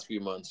for the last few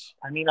months?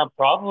 I mean, I'll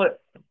probably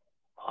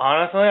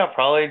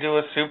do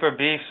a super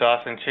beef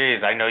sauce and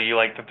cheese. I know you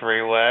like the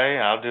three-way.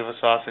 I'll do a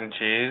sauce and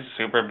cheese,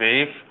 super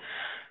beef,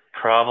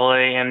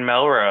 probably in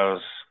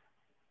Melrose.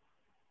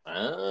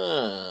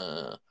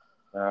 Ah,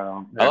 I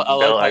like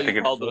Bill, how I you think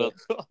it's called it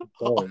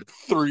Bill. a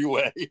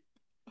three-way.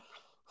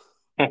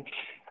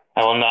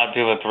 I will not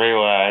do a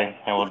three-way.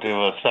 I will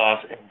do a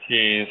sauce and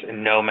cheese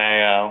and no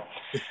mayo.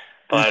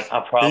 But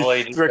I'll He's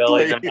probably do Billy's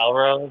strictly, and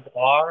Melrose,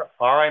 or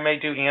I may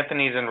do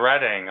Anthony's and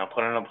Reading. I'll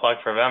put in a plug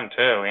for them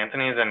too.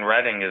 Anthony's and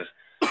Reading is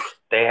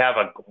they have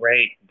a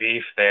great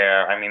beef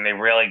there. I mean, they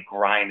really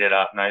grind it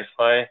up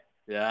nicely.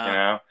 You yeah.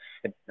 know,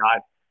 it's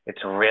not.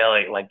 It's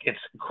really like it's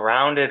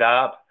grounded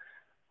up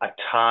a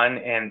ton,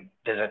 and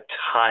there's a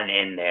ton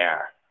in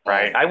there. Oh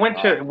Right? my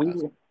God,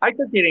 yes. I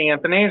took you to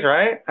Anthony's,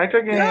 right? I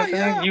took you to Yeah, Anthony's.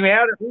 yeah. You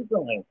had it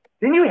recently.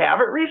 Didn't you have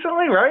it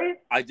recently, right?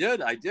 I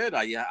did.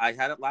 Yeah, I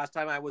had it last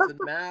time I was in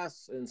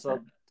Mass, and so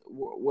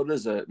what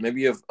is it?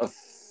 Maybe a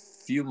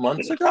few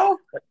months ago.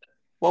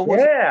 When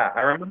was it? Yeah,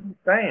 I remember you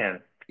saying.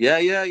 Yeah,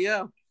 yeah,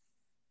 yeah,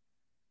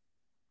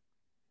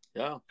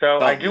 yeah. So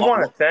I No, do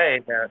want to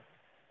say that.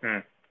 Hmm,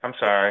 I'm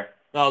sorry.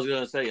 no, I was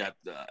gonna say, yeah,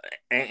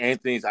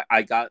 Anthony's.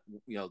 I got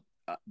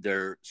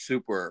their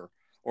super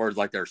or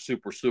like their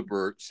super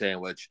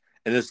sandwich,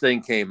 and this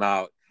thing came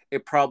out.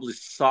 It probably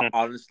saw, Hmm.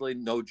 honestly,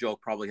 no joke,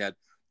 probably had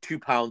 2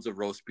 pounds of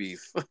roast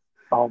beef,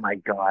 Oh my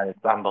God,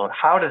 it's unbelievable.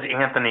 How does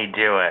Anthony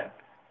do it?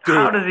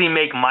 How dude. does he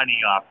make money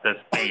off this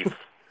beef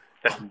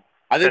that,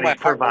 I think that my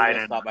he's heart was gonna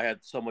providing? stop. I had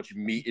so much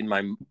meat in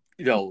my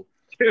know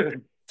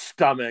Dude,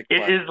 stomach, it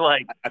but is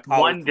like I powered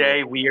one through.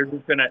 day we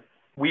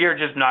are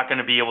just not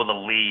gonna be able to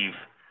leave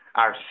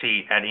our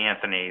seat at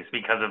Anthony's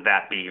because of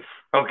that beef.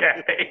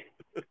 Okay.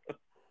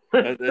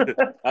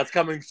 That's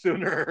coming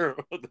sooner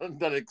than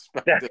That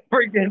expected.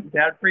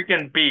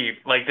 freaking beef.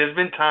 Like there's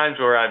been times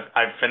where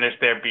I've finished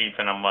their beef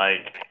and I'm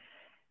like,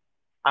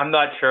 I'm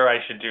not sure I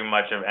should do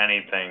much of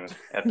anything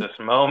at this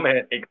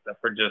moment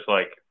except for just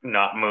like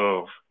not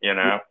move, you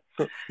know?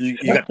 You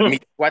got the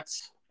meat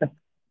sweats.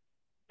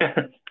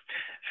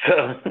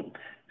 So,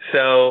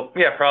 so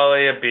yeah,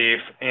 probably a beef.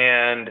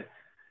 And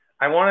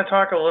I want to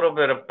talk a little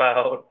bit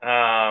about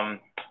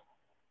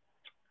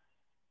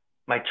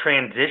my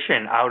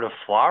transition out of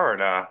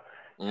Florida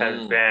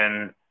has Mm,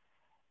 been,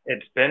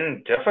 it's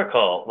been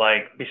difficult.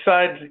 Like,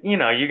 besides, you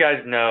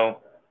guys know,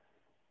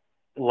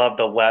 love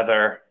the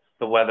weather.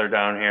 The weather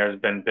down here has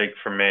been big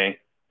for me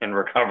in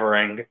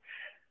recovering.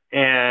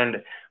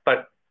 And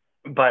but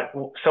but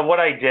so what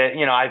I did,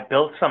 I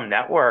built some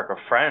network of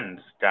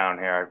friends down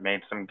here. I've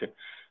made some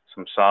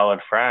solid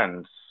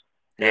friends.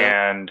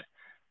 yeah. And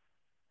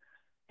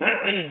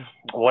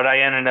what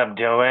I ended up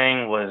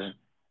doing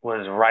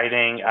was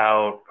writing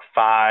out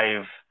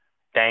 5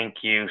 thank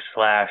you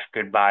 /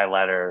 goodbye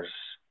letters.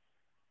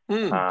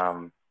 Hmm.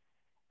 Um,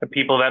 the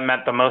people that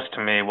meant the most to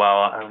me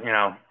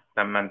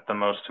that meant the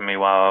most to me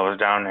while I was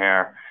down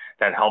here,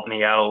 that helped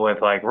me out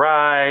with like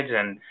rides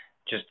and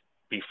just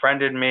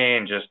befriended me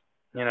and just,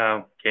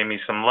 gave me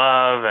some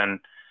love and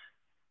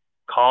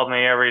called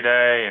me every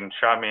day and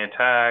shot me a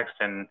text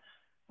and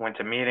went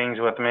to meetings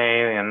with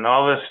me and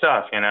all this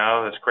stuff,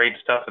 this great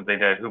stuff that they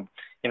did.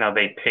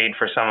 They paid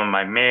for some of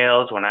my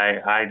meals when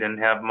I didn't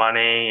have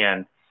money,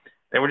 and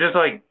they were just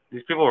like,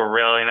 these people were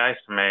really nice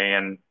to me.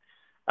 And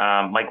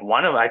like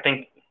I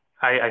think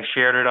I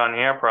shared it on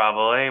here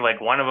probably.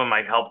 Like one of them,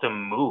 I helped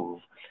him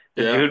move.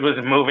 The Yeah. dude was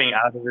moving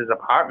out of his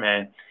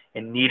apartment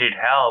and needed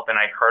help, and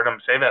I heard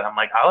him say that. I'm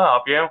like, I'll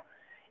help you.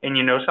 And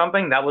you know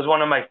something? That was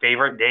one of my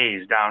favorite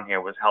days down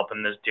here was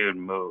helping this dude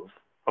move.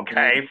 Mm.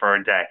 Okay, for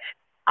a day.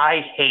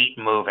 I hate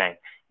moving.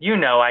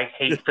 I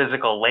hate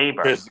physical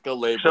labor. Physical So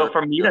labor.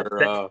 for me to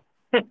Your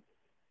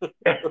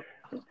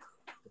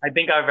I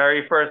think our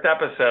very first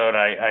episode,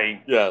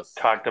 I yes.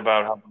 talked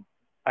about how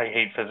I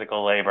hate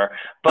physical labor.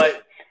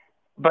 But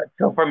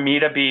so for me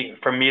to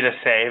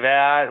say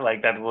that,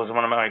 like that was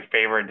one of my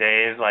favorite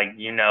days, like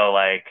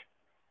like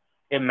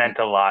it meant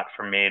a lot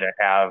for me to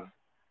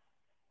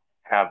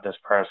have this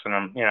person,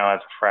 as a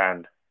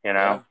friend,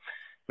 Yeah.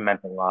 it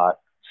meant a lot.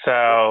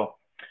 So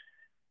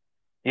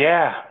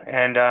yeah,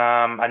 and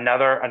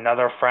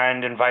another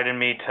friend invited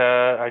me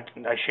to.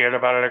 I shared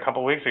about it a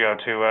couple weeks ago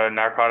to a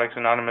Narcotics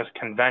Anonymous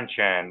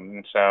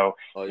convention. So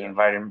Oh yeah.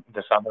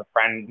 this other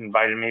friend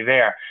invited me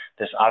there.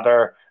 This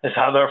other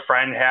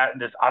friend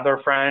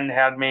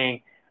had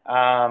me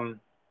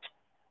um,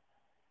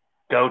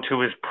 go to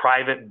his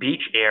private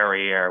beach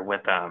area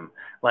with them.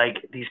 Like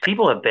these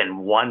people have been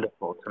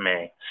wonderful to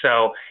me.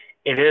 So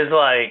it is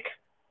like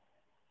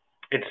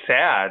it's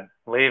sad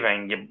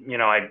leaving.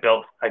 I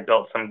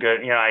built some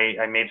good,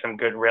 I made some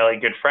good, really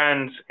good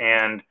friends,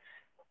 and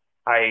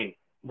I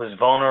was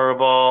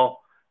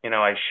vulnerable.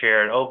 I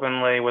shared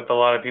openly with a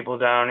lot of people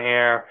down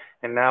here,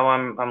 and now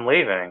I'm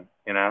leaving.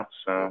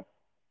 So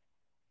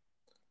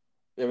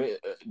I mean,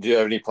 do you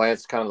have any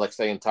plans to kind of like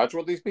stay in touch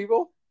with these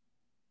people?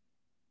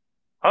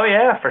 oh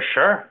yeah, for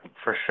sure,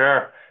 for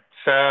sure.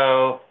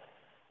 So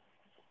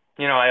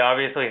I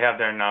obviously have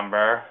their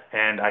number,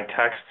 and I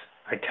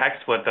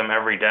text with them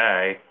every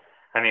day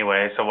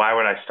anyway, so why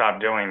would I stop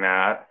doing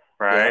that,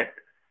 Yeah. right?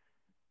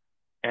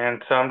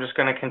 And so I'm just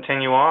going to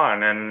continue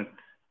on. And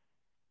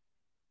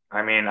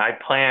I mean, I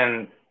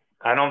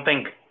don't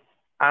think,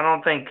 I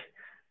don't think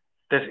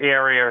this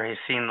area has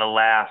seen the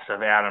last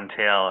of Adam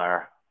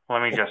Taylor.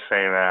 Let me just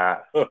say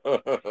that.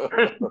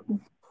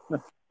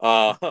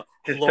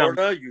 Just don't,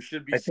 Florida, you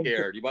should be I think,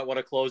 scared. You might want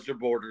to close your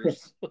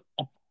borders.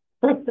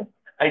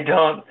 I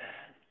don't,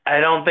 I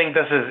don't think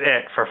this is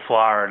it for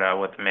Florida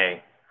with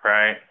me,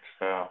 right?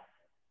 So,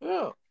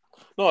 Yeah.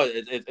 No,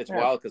 it's yeah.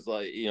 wild because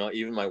like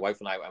even my wife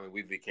and I mean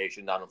we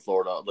vacationed down in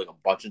Florida like a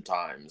bunch of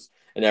times,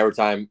 and every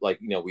time like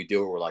we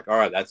do it, we're like, all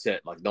right, that's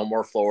it, like no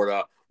more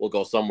Florida, we'll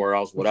go somewhere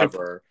else,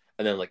 whatever.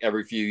 And then like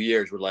every few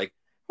years, we're like,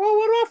 oh,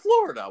 what about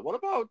Florida? What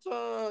about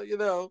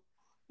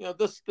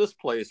this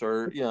place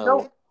or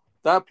So,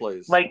 that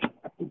place? like,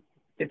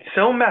 it's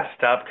so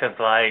messed up because,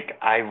 like,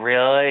 I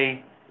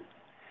really,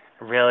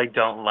 really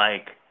don't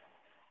like,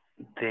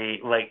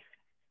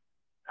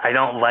 I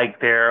don't like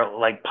their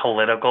like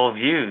political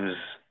views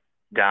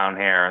down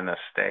here in the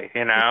state.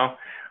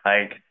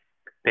 Like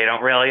they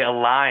don't really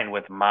align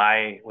with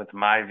my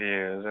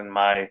views and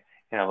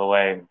the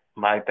way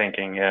my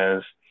thinking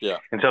is. Yeah,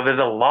 And so there's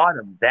a lot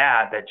of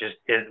that just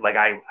is like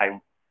I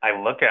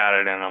look at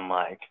it and I'm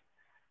like,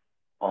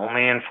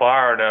 only in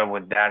Florida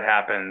would that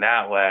happen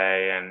that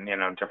way,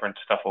 and different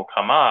stuff will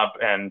come up,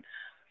 and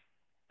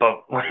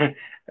but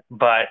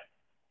but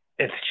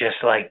it's just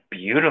like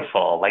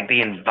beautiful. Like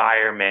the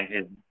environment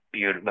is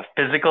beautiful. The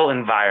physical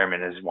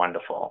environment is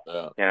wonderful.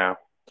 yeah. You know,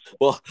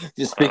 Well,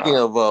 just I don't speaking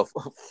know. of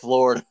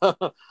Florida,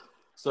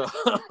 so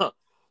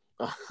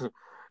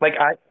Like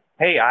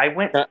hey, I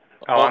went. Oh,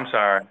 oh, I'm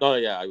sorry. oh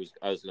yeah, I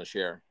was gonna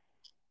share.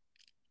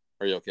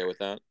 Are you okay with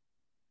that?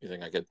 You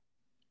think I could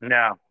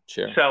No.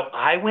 share? So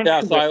I went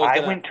Yeah, to so I was I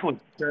gonna went to a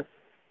church.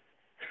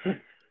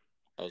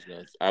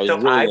 I was So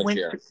really I gonna went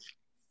share. to.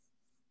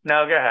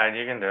 No, go ahead.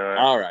 You can do it.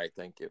 All right,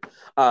 thank you.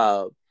 Uh,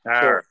 All so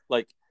right.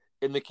 like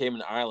in the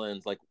Cayman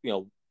Islands, like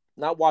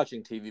not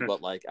watching TV, Hmm.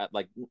 but like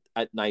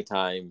at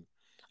nighttime,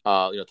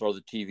 throw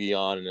the TV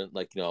on and then,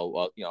 like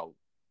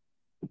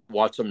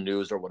watch some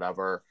news or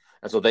whatever.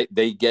 And so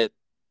they get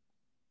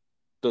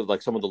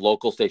like some of the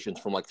local stations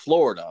from like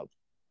Florida.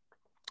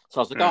 So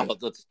I was like, oh,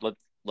 Hmm.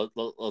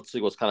 let's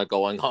see what's kind of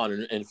going on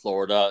in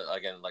Florida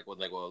again, like when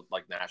they go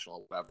like national,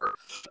 or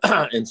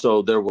whatever. And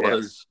so there Yeah.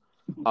 was,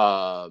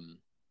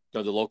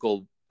 the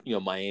local,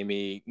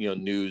 Miami,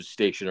 news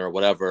station or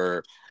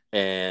whatever,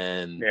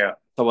 and Yeah.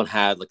 someone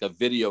had like a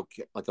video,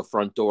 like a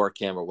front door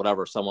camera,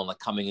 whatever, someone like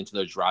coming into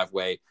their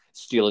driveway,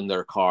 stealing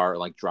their car,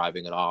 like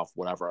driving it off,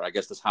 whatever. I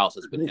guess this house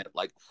has been hit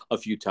like a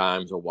few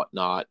times or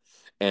whatnot,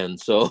 and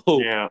so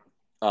Yeah.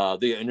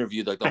 they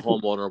interviewed like the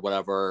homeowner or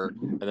whatever,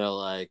 and they're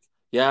like,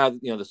 yeah,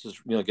 this is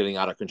getting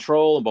out of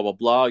control and blah blah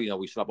blah.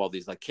 We set up all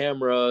these like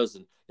cameras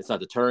and it's not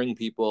deterring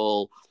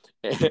people,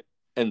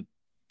 and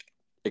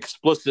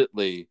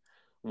explicitly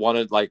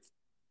wanted like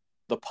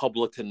the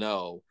public to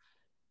know.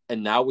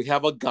 And now we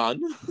have a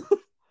gun,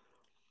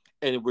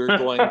 and we're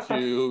going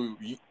to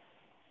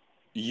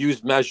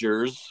use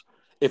measures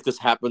if this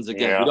happens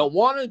again. We Yeah. don't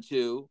want it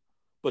to,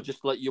 but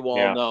just let you all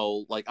Yeah.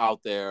 know, like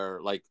out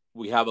there, like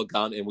we have a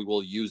gun and we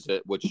will use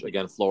it. Which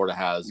again, Florida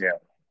has Yeah.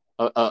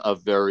 a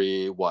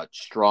very what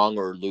strong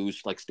or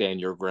loose like stand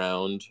your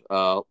ground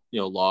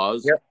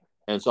laws. Yeah.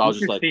 And so I You was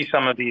just should like, see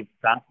some of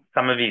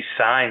these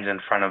signs in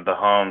front of the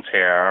homes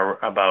here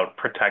about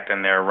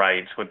protecting their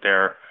rights with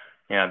their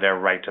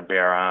right to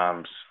bear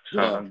arms.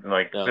 yeah, So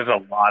like yeah, there's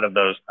a lot of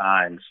those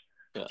signs.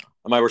 yeah.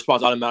 And my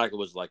response automatically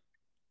was like,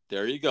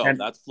 there you go, And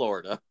that's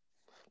Florida.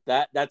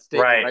 That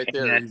statement right. right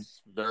there And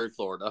is very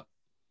Florida.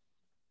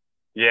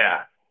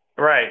 yeah.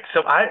 Right.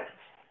 So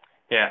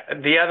yeah,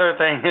 the other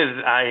thing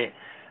is I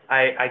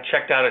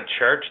checked out a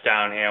church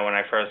down here when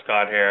I first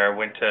got here.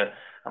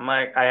 I'm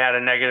like I had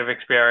a negative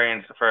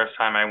experience the first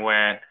time I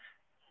went,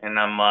 and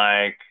I'm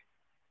like,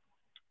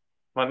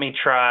 let me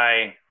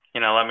try,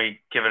 let me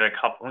give it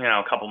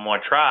a couple more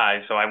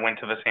tries. So I went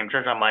to the same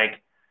church. I'm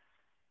like,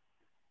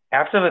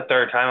 after the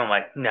third time, I'm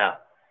like, no,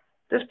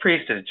 this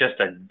priest is just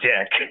a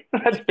dick.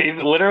 That's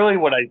basically literally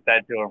what I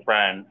said to a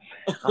friend.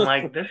 I'm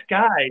like, this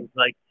guy,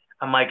 like,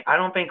 I'm like, I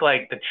don't think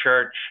like the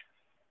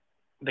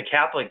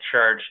Catholic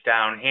Church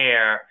down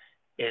here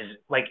is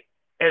like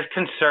as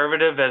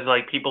conservative as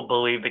like people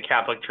believe the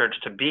Catholic Church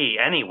to be,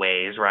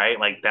 anyways, right?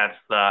 Like that's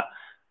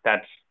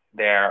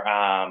their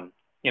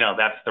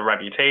that's the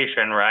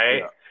reputation,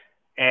 right?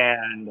 Yeah.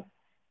 And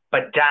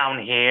but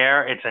down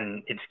here it's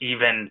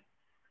even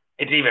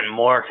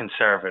more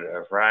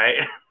conservative, right?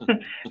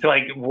 So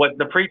like what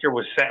the preacher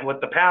was saying,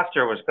 what the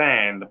pastor was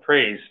saying, the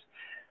priest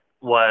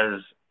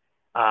was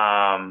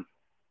um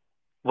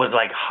was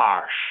like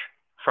harsh,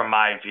 from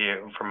my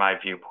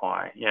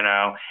viewpoint, and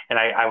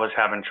I was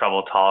having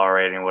trouble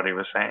tolerating what he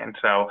was saying.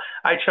 So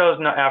I chose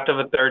not, after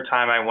the third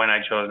time I went,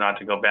 I chose not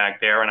to go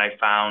back there, and I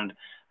found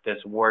this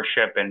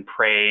worship and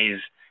praise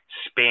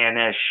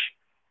Spanish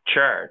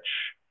church.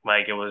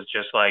 Like it was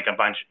just like a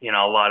bunch, a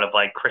lot of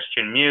like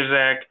Christian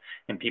music,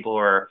 and people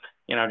were,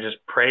 just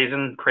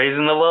praising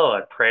the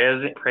Lord,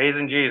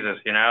 praising Jesus,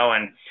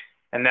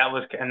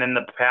 and then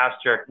the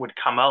pastor would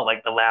come out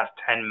like the last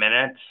 10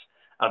 minutes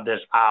of this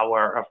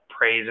hour of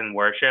praise and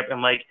worship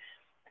and like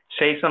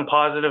say some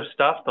positive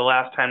stuff the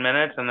last 10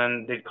 minutes and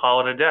then they'd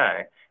call it a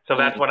day. So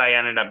that's Mm, what I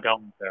ended up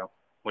going to,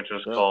 which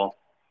was yeah, cool.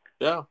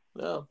 yeah,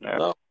 yeah. Yeah.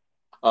 No.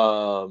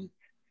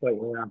 But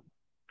yeah.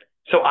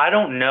 So I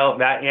don't know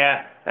that,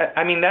 yeah.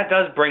 I mean, that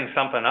does bring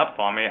something up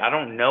for me. I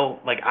don't know.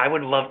 Like, I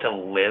would love to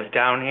live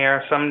down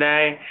here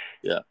someday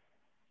Yeah,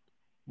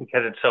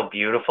 because it's so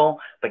beautiful,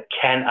 but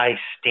can I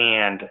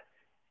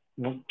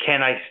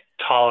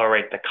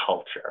tolerate the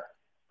culture?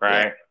 yeah.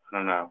 Right? I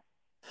don't know.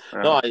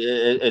 No,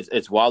 Yeah.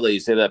 it's wild that you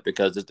say that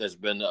because there's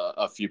been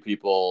a few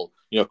people,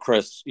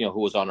 Chris, who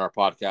was on our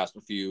podcast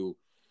a few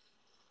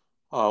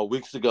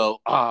weeks ago.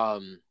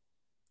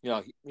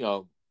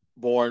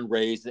 Born,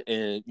 raised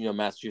in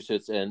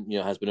Massachusetts, and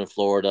has been in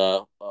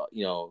Florida.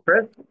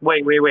 Chris?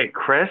 Wait.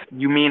 Chris,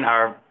 you mean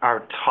our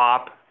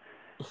top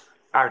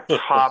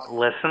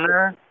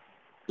listener?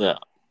 Yeah,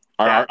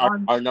 our, That our our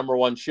one? our number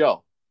one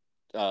show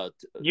You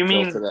till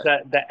mean today.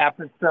 the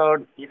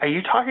episode? Are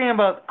you talking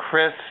about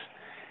Chris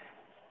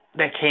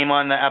that came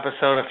on the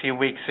episode a few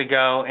weeks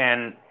ago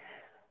and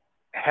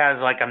has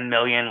like a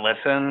million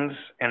listens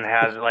and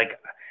has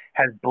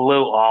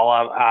blew all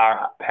of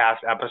our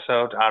past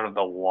episodes out of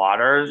the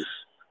waters?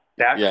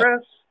 That Yeah,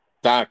 Chris?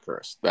 that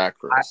Chris.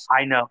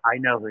 I know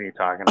who you're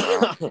talking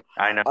about.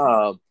 I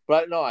know.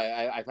 But no,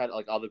 I've had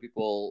like other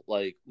people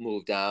like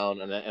move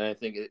down, and I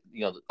think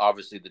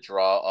obviously the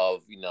draw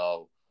of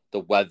the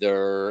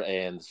weather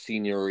and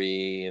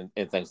scenery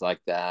and things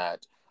like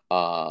that.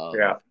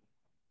 Yeah.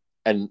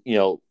 And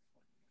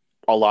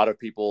a lot of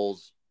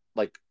people's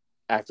like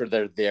after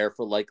they're there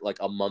for like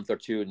a month or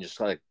two and just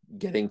kind of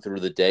getting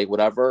through the day,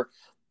 whatever.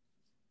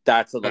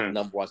 That's like Hmm.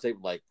 number one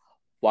statement. Like,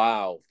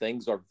 wow,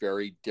 things are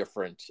very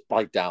different,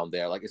 like down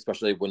there. Like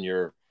especially when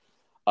you're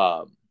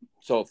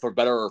so for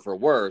better or for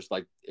worse,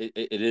 like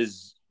it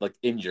is like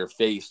in your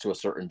face to a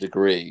certain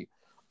degree.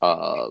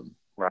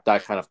 Right.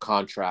 That kind of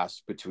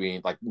contrast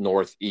between like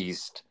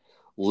northeast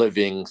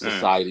living Hmm.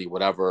 society,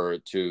 whatever,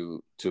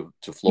 to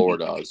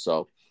Florida.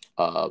 So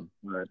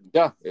Right.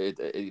 yeah,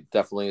 it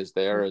definitely is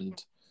there, and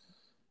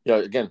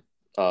again,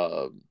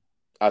 uh,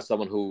 as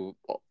someone who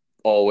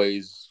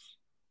always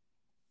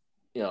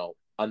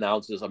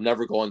announces I'm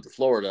never going to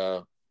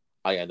Florida,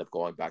 I end up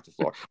going back to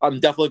Florida. I'm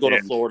definitely going Yeah.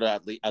 to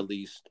Florida at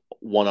least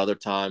one other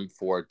time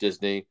for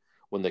Disney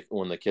when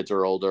the kids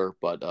are older.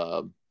 But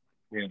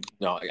Yeah.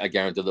 no, I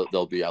guarantee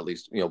there'll be at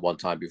least one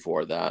time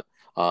before that.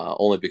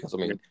 Only because I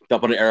Yeah. mean,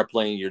 jump on an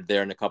airplane, you're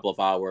there in a couple of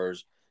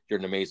hours. You're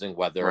in amazing Right.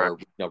 weather,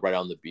 right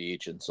on the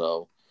beach, and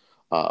so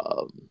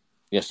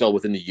still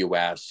within the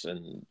U.S.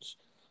 and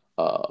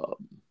uh,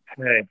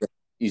 Hey.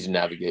 easy to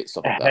navigate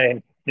stuff like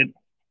that. Hey.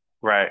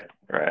 Right.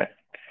 Right.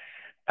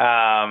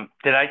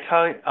 Did I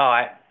tell you?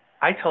 Oh,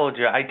 I told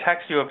you. I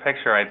texted you a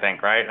picture, I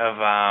think, right,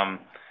 of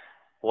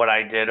what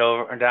I did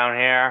over down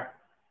here.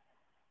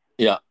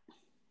 Yeah,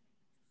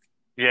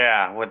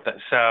 Yeah,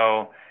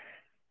 so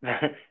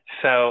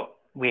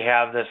we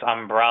have this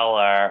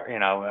umbrella,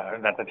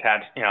 that's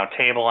attached,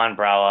 table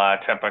umbrella,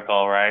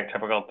 typical, right?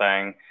 Typical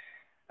thing.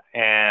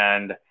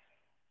 And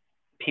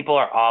people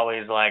are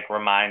always like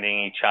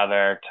reminding each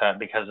other to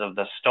because of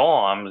the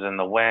storms and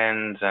the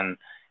winds and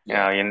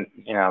yeah,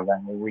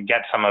 we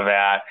get some of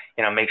that,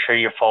 make sure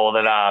you fold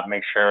it up,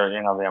 make sure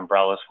the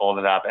umbrella's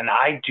folded up, and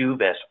I do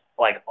this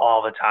like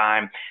all the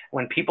time.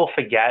 When people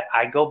forget,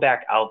 I go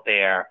back out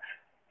there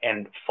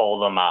and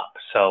fold them up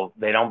so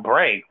they don't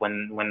break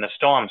when the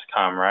storms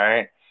come,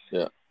 right?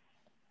 yeah.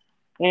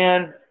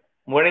 And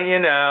what do you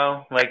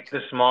know, like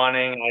this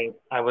morning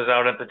I was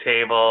out at the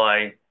table.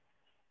 I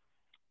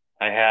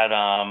had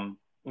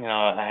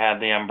I had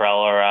the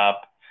umbrella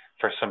up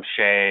for some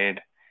shade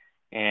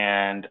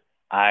and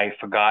I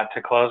forgot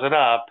to close it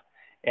up,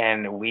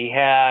 and we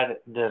had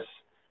this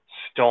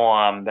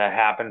storm that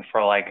happened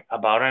for like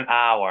about an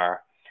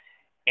hour,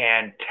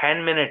 and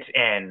 10 minutes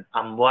in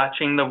I'm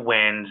watching the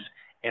winds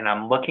and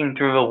I'm looking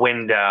through the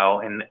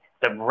window and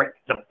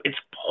it's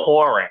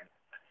pouring,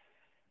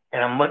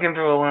 and I'm looking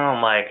through the window.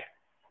 I'm like,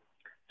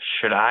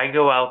 should I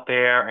go out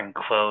there and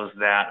close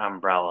that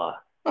umbrella?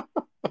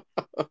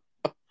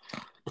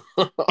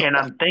 And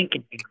I'm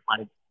thinking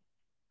like,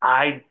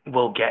 I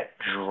will get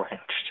drenched.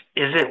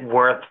 Is it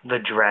worth the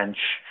drench?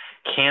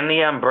 Can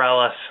the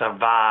umbrella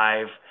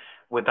survive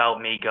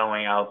without me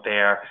going out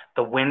there?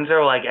 The winds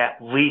are like at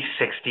least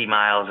 60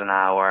 miles an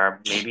hour,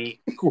 maybe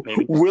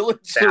Will it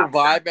faster.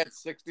 survive at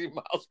 60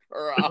 miles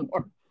per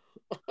hour?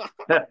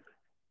 and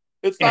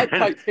It's not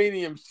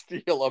titanium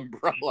steel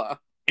umbrella.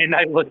 and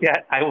I look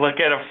at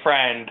a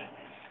friend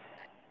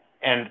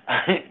and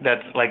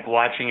that's like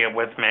watching it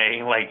with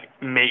me.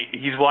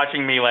 He's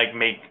watching me like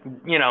make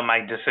my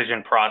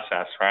decision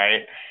process,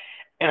 right?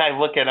 And I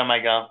look at him, I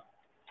go,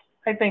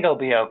 I think I'll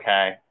be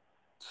okay.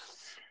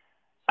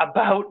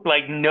 About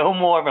like no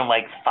more than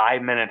like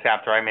 5 minutes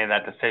after I made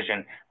that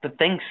decision, the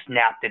thing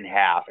snapped in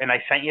half, and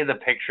I sent you the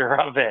picture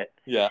of it,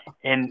 Yeah.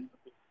 and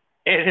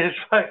it is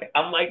like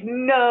I'm like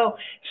no.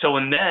 So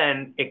and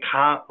then it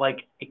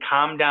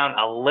calmed down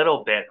a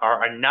little bit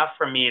or enough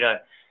for me to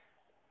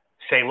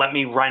say, let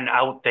me run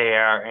out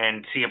there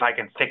and see if I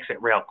can fix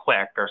it real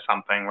quick or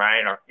something,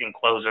 right? Or and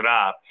close it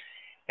up.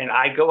 And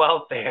I go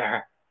out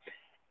there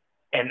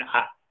and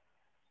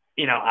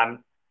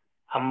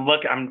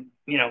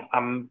you know,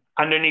 I'm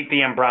underneath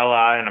the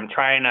umbrella and I'm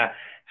trying to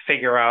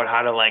figure out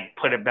how to like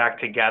put it back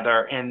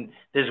together. And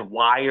there's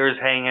wires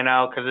hanging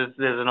out because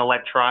there's an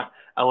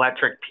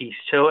electric piece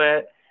to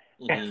it.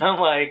 And Mm-hmm. I'm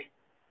like,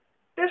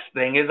 this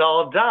thing is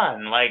all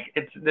done. Like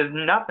there's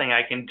nothing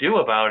I can do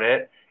about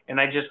it. And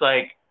I just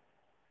like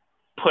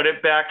put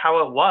it back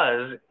how it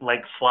was,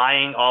 like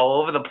flying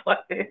all over the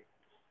place.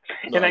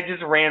 And I Nice.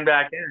 just ran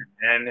back in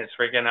and it's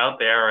freaking out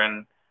there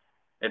and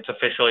it's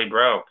officially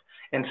broke.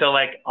 And so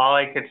like all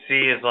I could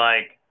see is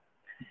like,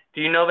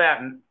 do you know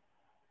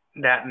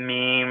that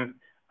meme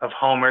of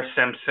Homer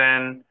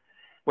Simpson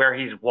where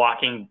he's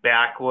walking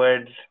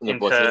backwards In the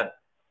bushes. into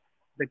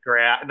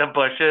the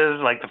bushes,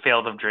 like the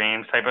Field of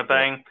Dreams type of Yeah.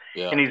 thing,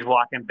 Yeah. and he's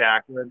walking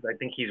backwards. I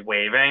think he's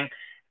waving,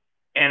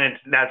 and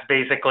that's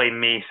basically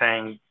me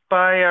saying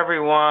bye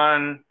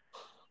everyone,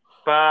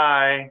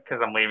 bye,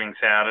 because I'm leaving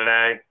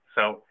Saturday.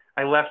 So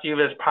I left you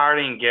this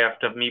parting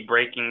gift of me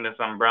breaking this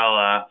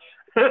umbrella.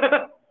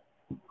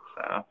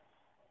 So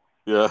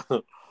Yeah.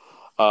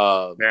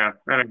 Um, yeah,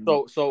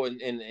 so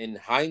in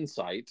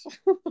hindsight,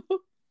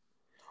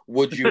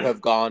 would you have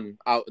gone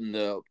out in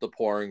the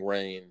pouring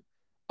rain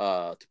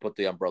to put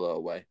the umbrella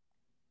away?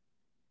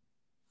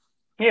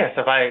 yes.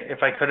 If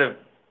I could have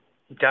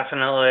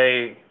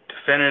definitely,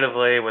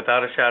 definitively,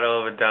 without a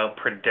shadow of a doubt,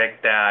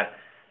 predict that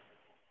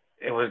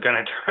it was going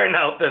to turn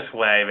out this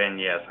way, then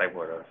yes, I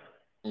would have.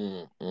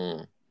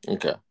 Mm.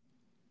 Okay.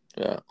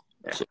 Yeah.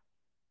 Yeah, So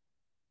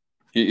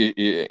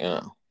you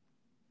know,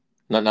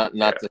 not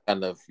yeah. to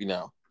kind of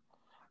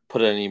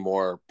put any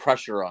more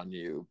pressure on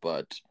you,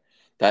 but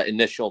that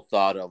initial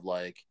thought of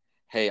like,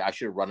 hey, I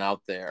should run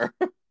out there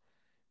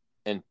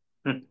and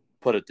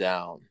put it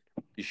down.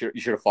 You should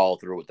have followed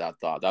through with that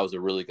thought. That was a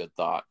really good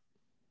thought.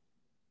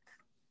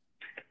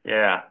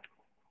 Yeah,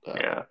 Uh,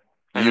 yeah.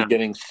 I you know.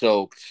 getting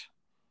soaked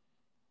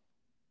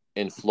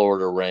in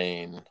Florida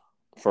rain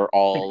for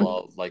all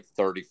of like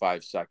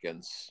 35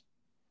 seconds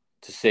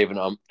to save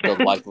the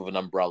life of an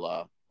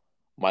umbrella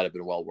might have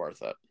been well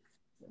worth it.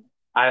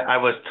 I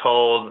was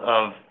told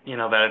of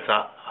that it's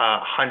a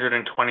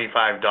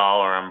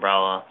 $125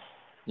 umbrella.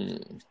 Hmm.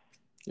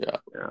 Yeah.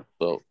 Yeah.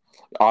 So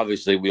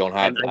obviously we don't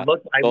have And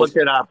that. I Those looked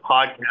at our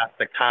podcast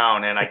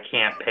account and I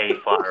can't pay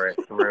for it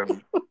through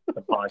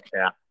the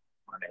podcast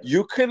money.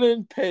 You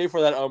couldn't pay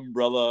for that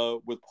umbrella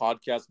with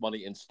podcast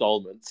money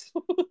installments.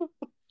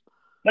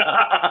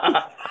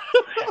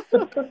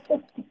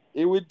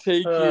 It would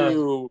take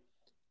you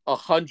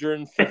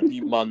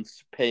 150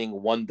 months paying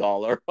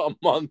 $1 a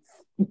month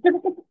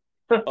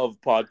of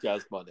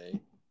podcast money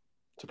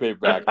to pay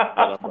back that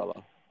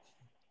umbrella.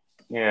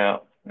 Yeah.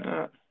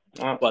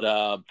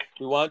 But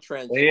we want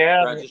to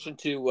Yeah. transition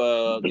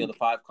to the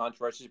five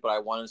controversies. But I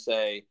want to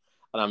say,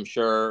 and I'm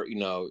sure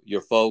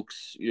your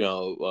folks,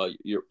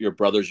 your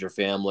brothers, your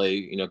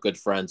family, good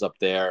friends up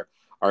there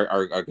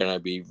are going to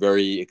be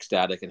very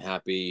ecstatic and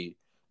happy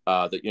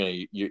that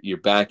you're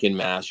back in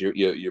Mass.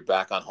 You're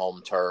back on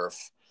home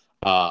turf.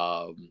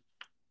 Um,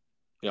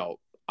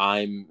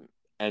 I'm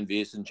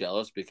envious and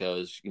jealous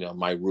because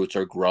my roots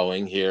are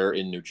growing here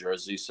in New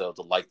Jersey, so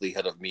the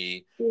likelihood of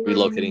me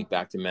relocating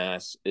back to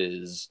Mass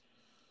is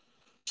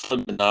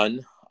slim to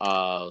none.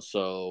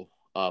 So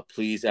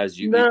please, as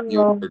you eat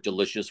your No.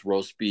 delicious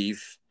roast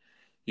beef,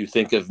 you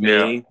think of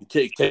Yeah. me.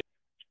 Yeah.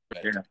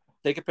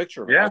 Take a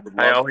picture of it. I Yeah. would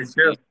I love to always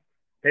see. do.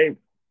 Hey,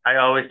 I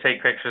always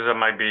take pictures of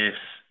my beefs.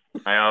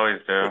 I always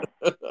do.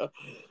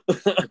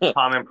 It's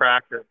common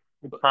practice.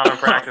 It's common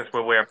practice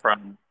where we're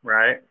from,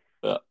 right?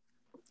 Yeah.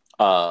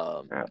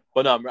 Yeah.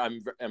 But no,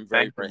 I'm very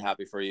Thank very you.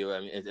 happy for you. I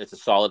mean, it's a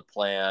solid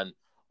plan.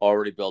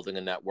 Already building a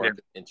Yeah. network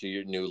into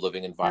your new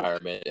living Yeah.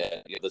 environment,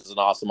 and this is an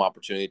awesome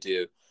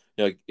opportunity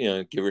to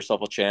give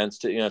yourself a chance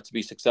to to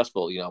be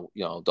successful.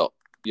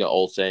 The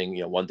old saying,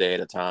 one day at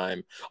a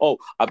time. Oh,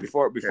 Yeah.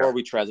 before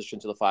we transition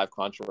to the five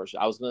controversies,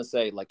 I was gonna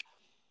say like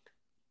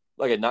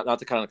not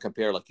to kind of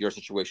compare like your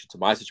situation to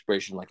my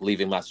situation, like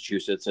leaving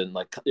Massachusetts and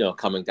like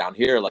coming down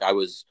here. Like I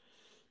was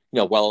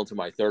well into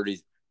my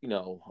 30s,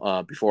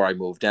 before I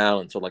moved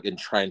down. So like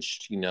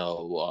entrenched,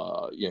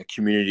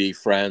 community,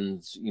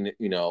 friends,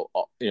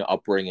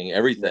 upbringing, Yeah.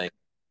 everything.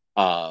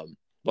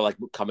 But like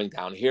coming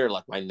down here,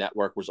 like my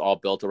network was all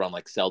built around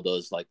like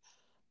Zelda's like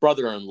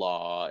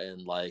brother-in-law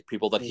and like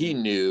people that he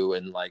knew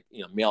and like,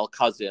 male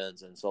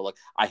cousins. And so like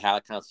I had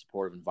a kind of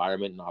supportive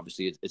environment, and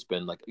obviously it's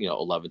been like,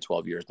 11,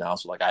 12 years now.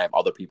 So like I have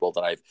other people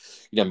that I've,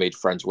 made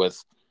friends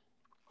with.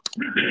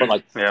 But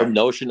like the Yeah.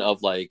 notion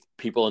of like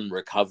people in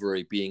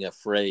recovery being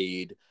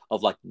afraid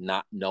of like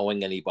not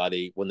knowing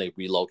anybody when they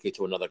relocate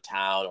to another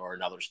town or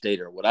another state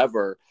or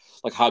whatever,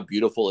 like how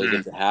beautiful is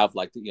it to have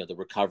like the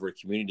recovery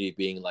community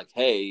being like,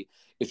 hey,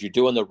 if you're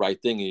doing the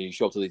right thing and you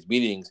show up to these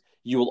meetings,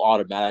 you will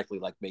automatically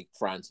like make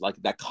friends.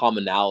 Like that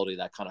commonality,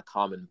 that kind of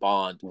common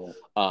bond,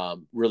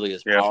 really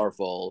is Yeah.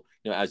 powerful.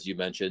 As you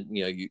mentioned,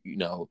 you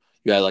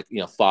had like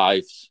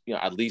five,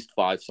 at least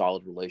five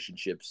solid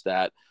relationships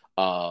that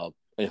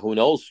and who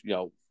knows,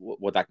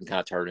 what that can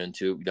kind of turn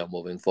into,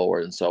 moving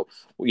forward. And so,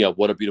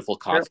 what a beautiful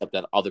Yeah. concept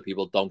that other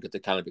people don't get to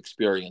kind of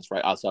experience,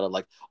 right? Outside of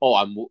like, oh,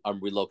 I'm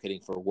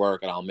relocating for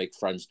work and I'll make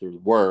friends through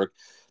work.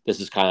 This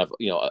is kind of,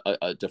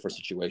 a different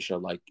situation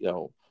of like,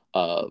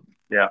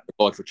 Yeah.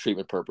 going for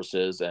treatment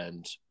purposes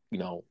and,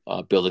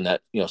 building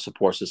that,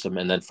 support system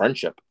and then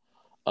friendship,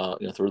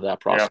 through that Yeah.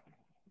 process.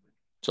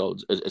 So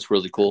it's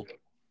really cool.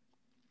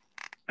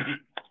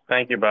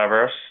 Thank you,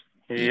 Barbaros.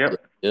 Yeah.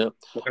 Yep. Yeah.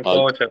 Looking Uh,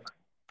 forward to it.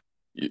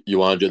 you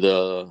want to do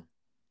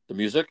the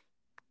music?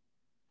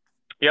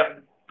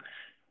 Yep.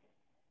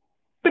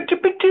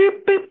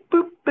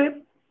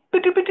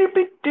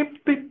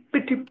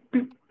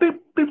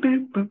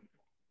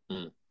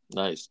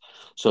 Nice.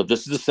 So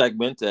this is a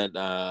segment,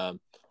 and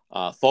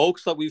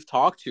folks that we've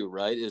talked to,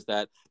 right, is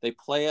that they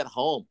play at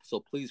home. So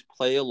please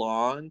play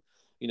along.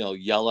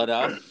 Yell at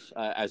us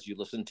as you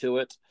listen to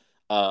it.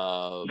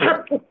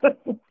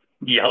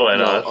 Yell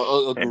at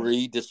us.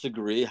 Agree,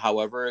 disagree,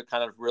 however it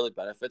kind of really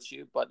benefits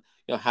you, but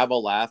have a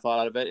laugh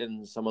out of it.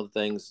 And some of the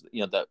things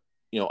that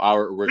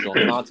our original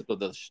concept of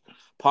this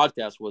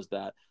podcast was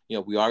that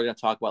we are going to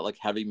talk about like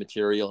heavy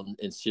material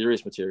and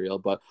serious material,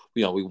 but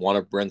we want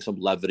to bring some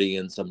levity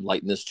and some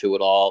lightness to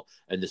it all.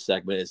 And this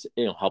segment is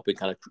helping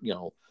kind of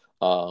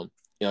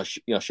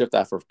shift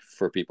that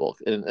for people,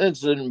 and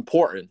it's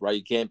important, right?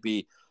 You can't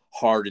be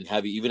hard and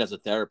heavy even as a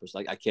therapist.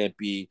 Like I can't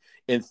be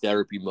in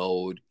therapy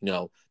mode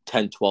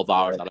 10, 12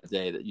 hours out of the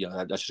day.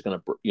 That that's just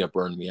gonna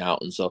burn me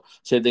out. And so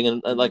same thing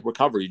in like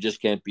recovery. You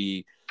just can't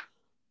be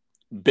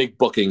big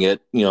booking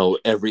it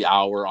every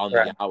hour on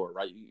the hour,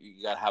 right?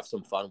 You got to have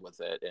some fun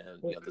with it.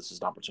 And this is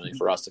an opportunity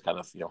for us to kind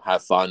of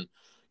have fun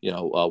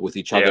with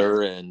each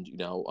other and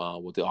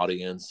with the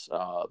audience,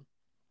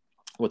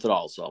 with it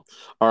all. So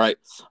all right,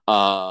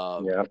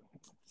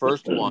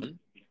 first one,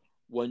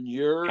 when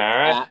you're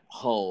at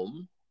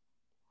home,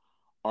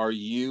 are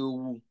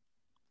you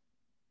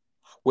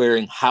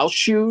wearing house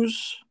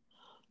shoes,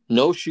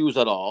 no shoes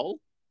at all,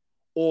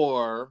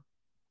 or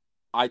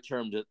I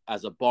termed it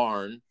as a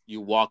barn? You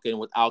walk in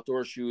with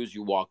outdoor shoes,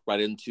 you walk right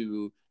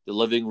into the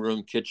living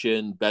room,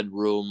 kitchen,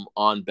 bedroom,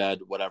 on bed,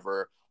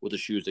 whatever, with the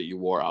shoes that you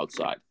wore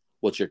outside.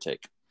 What's your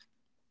take?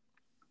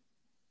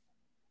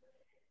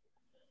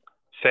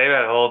 Say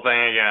that whole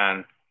thing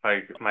again.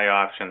 Like my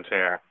options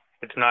here.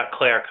 It's not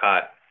clear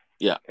cut.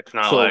 Yeah. It's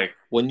not So like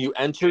when you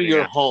enter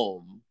your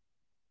home,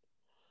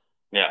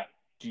 yeah.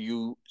 do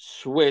you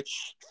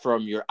switch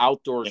from your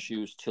outdoor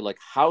shoes to like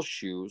house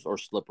shoes or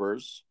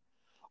slippers,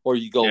 or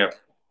you go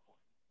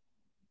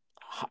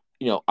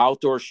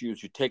outdoor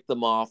shoes, you take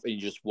them off and you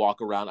just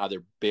walk around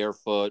either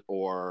barefoot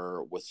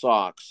or with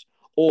socks?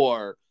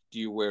 Or do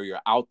you wear your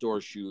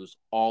outdoor shoes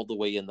all the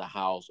way in the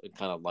house and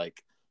kind of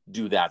like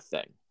do that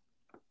thing?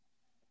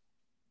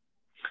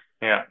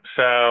 Yeah.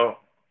 So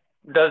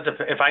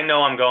if I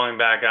know I'm going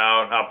back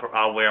out,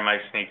 I'll wear my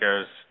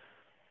sneakers.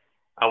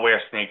 I'll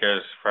wear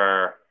sneakers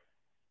for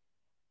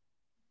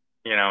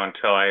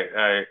until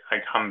I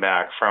come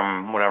back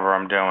from whatever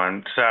I'm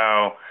doing.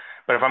 So,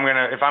 but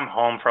if I'm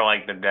home for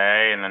like the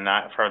day and the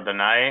night for the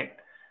night,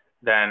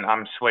 then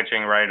I'm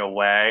switching right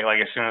away. Like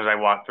as soon as I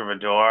walk through the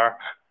door,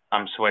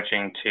 I'm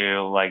switching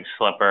to like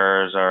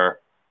slippers or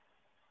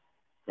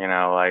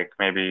like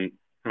maybe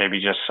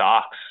just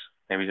socks.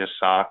 Maybe just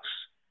socks.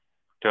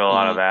 Do a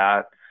lot of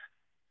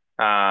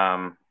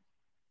Mm-hmm. that.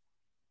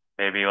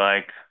 Maybe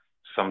like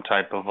some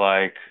type of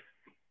like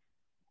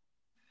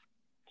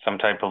some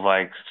type of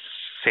like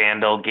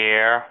sandal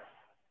gear,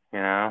 you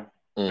know.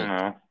 You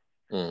know.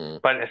 Mm-hmm.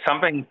 But it's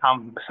something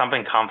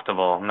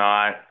comfortable,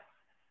 not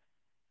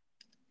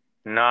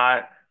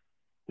not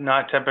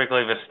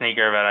typically the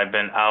sneaker that I've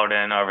been out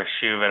in or the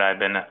shoe that I've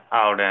been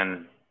out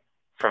in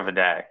for the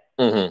day.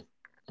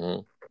 Mm-hmm.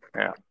 Mm-hmm.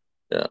 Yeah.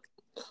 Yeah.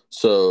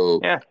 So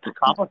Yeah, it's a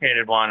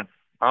complicated one.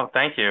 Oh,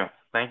 thank you.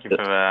 Thank you for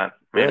that.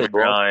 yeah, Made me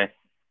you're welcome. really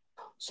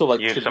So like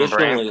use some brain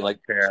traditionally, like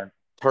here.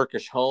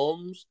 Turkish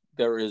homes,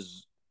 there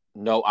is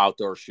no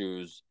outdoor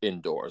shoes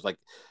indoors. Like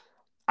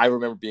I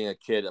remember being a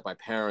kid at my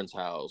parents'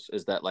 house,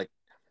 is that like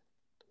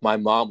my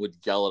mom would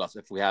yell at us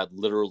if we had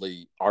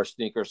literally our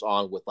sneakers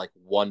on with like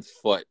 1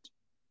 foot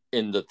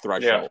in the Yeah.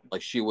 threshold.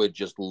 Like she would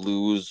just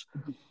lose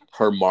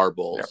her Yeah.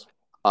 marbles.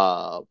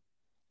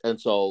 And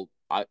so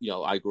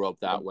I grew up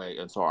that way.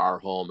 And so our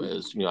home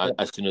is,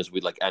 as soon as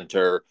we like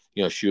enter,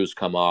 shoes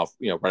come off,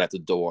 right at the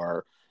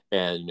door.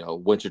 And,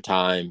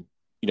 wintertime,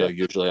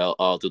 usually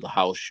I'll do the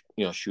house,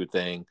 shoot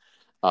thing.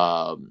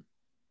 Um,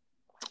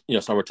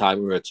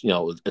 summertime where it's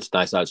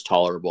nice that it's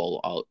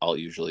tolerable. I'll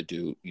usually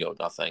do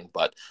nothing,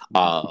 but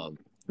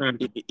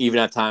even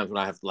at times when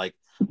I have like,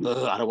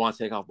 I don't want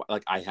to take off,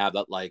 like I have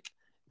that like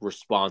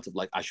response of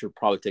like I should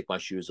probably take my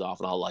shoes off,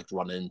 and I'll like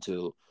run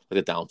into like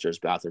a downstairs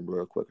bathroom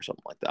real quick or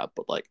something like that.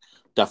 But like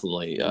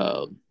definitely,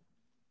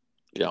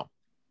 you know,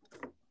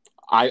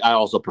 I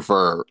also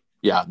prefer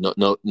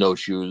no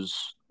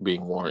shoes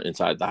being worn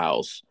inside the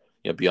house,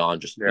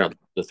 beyond just Yeah.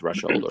 the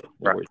threshold or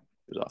Right. where your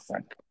shoes off.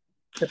 Right.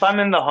 If I'm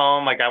in the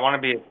home, like I want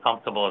to be as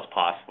comfortable as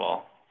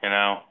possible, you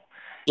know.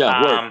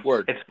 Yeah,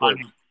 word, It's word.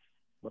 funny.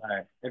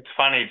 Right. It's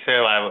funny too.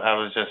 I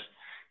was just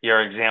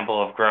your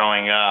example of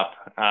growing up.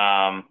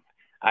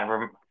 I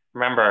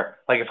remember,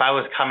 like, if I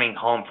was coming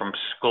home from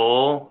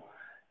school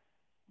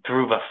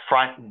through the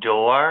front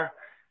door,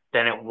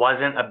 then it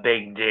wasn't a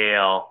big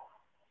deal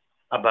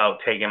about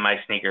taking my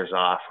sneakers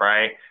off,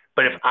 right?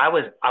 But if I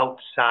was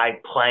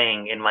outside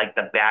playing in like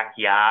the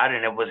backyard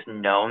and it was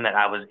known that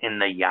I was in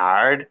the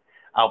yard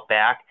out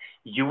back,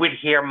 you would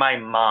hear my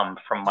mom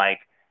from like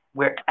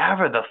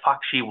wherever the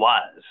fuck she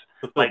was.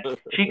 Like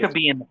she could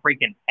be in the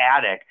freaking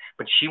attic,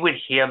 but she would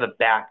hear the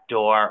back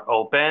door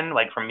open,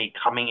 like from me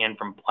coming in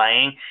from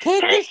playing.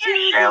 Take your Take your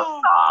shoes shoes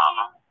off.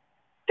 off.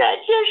 Take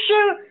your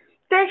shoes.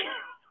 Take.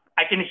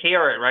 I can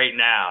hear it right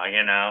now.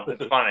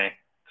 It's funny.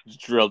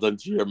 Drilled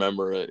into your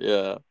memory.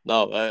 Yeah.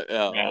 No. Yeah.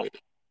 Yeah. Oh,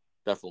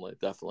 definitely.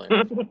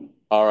 Definitely.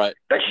 All right.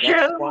 The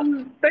Next one.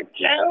 shoes, the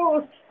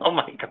shoes. Oh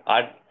my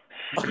god!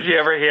 If she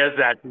ever hears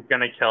that, she's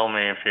gonna kill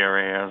me. If she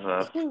ever hears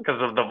this, because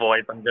of the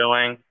voice I'm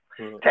doing.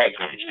 Take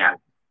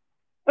it.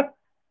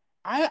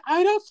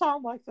 I don't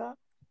sound like that.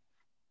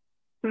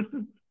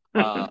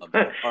 All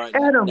right.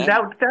 Adam,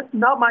 Next. that's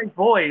not my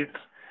voice.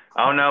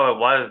 Oh no, it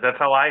was. That's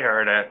how I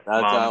heard it,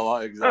 That's Mom. how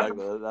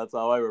exactly. That's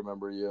how I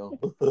remember you.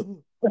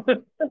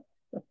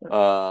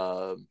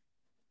 um.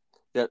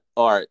 Yeah.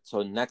 All right.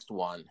 So next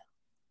one.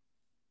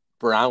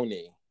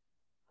 Brownie.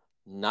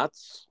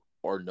 Nuts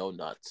or no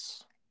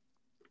nuts?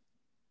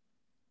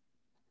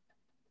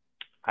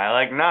 I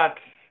like nuts.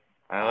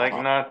 I like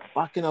nuts.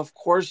 Fucking of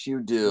course you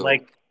do.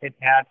 Like it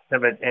adds to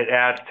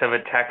the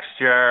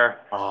texture.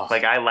 Oh,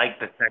 Like I like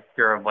the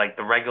texture of like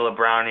the regular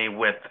brownie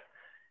with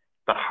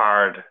the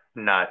hard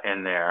nut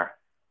in there.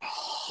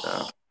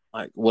 So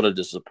like what a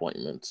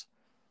disappointment.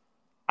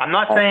 I'm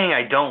not saying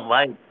I don't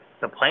like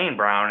the plain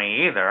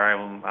brownie either.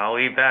 I'll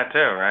eat that too,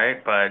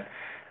 right? But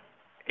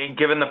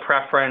given the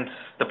preference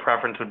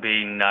would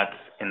be nuts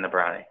in the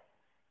brownie.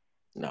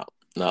 No,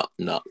 no,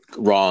 no.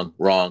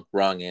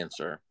 Wrong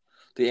answer.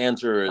 The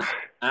answer is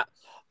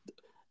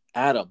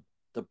Adam.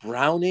 The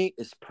brownie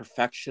is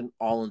perfection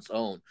all its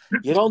own.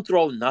 You don't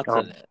throw nuts in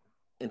Um, it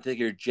and think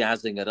you're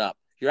jazzing it up.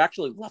 You're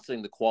actually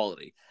lessening the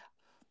quality.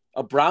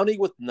 A brownie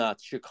with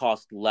nuts should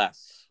cost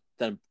less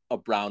than a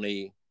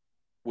brownie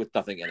with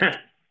nothing in it.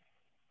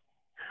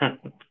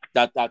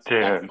 That's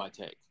dude, my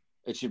take.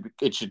 It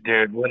should.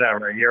 dude,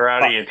 whatever. You're out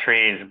of But, your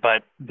trees.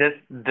 But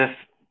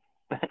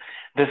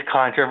this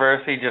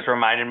controversy just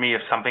reminded me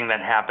of something that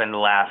happened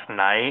last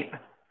night.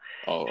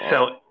 all right.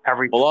 So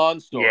every Full on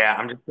Yeah,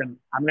 story.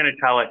 I'm gonna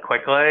tell it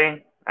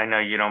quickly. I know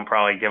you don't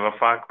probably give a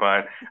fuck,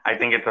 but I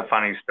think it's a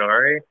funny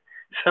story.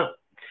 So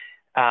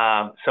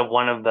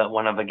one of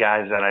the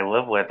guys that I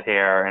live with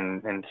here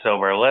in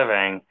sober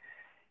living,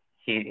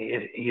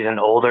 he's an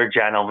older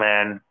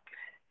gentleman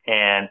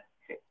and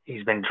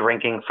he's been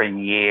drinking for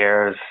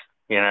years.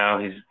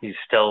 He's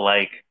still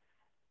like,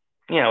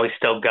 he's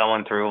still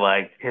going through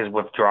like his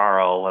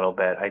withdrawal a little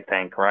bit, I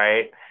think,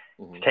 right? It's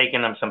Mm-hmm.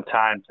 taking him some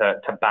time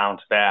to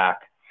bounce back.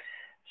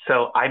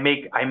 So I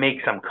make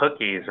some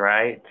cookies,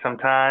 right?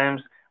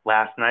 Sometimes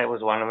last night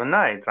was one of the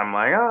nights. I'm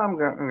like, oh, I'm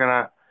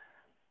gonna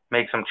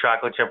make some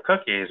chocolate chip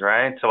cookies,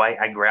 right? So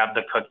I grab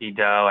the cookie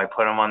dough, I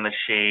put them on the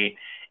sheet.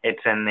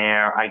 It's in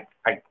there.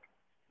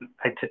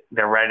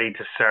 They're ready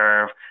to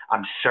serve.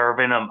 I'm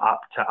serving them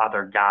up to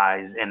other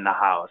guys in the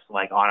house,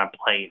 like on a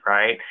plate,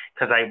 right?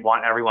 Because I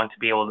want everyone to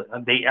be able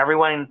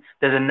to.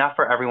 There's enough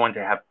for everyone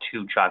to have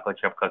two chocolate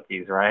chip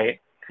cookies,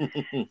 right?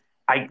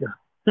 I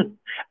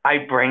I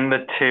bring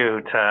the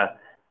two to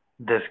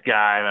this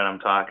guy that I'm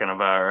talking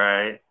about,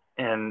 right?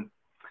 And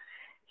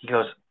he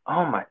goes,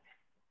 "Oh my,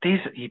 these."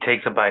 He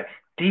takes a bite.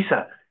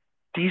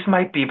 These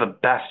might be the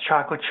best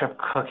chocolate chip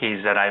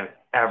cookies that I've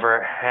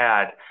ever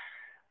had.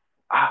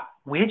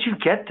 Where'd you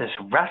get this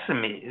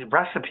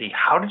recipe?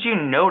 How did you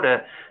know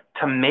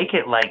to make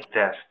it like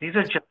this? These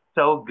are just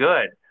so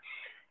good.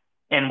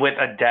 And with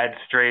a dead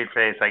straight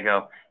face, I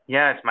go,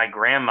 "Yeah, it's my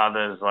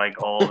grandmother's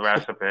like old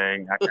recipe.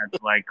 I had to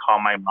like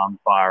call my mom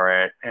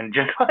for it." And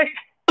just like,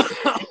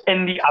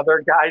 and the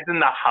other guys in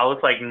the house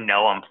like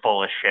know I'm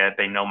full of shit.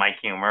 They know my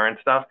humor and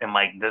stuff. And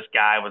like this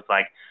guy was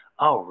like,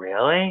 "Oh,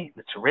 really?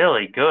 It's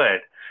really good."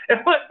 It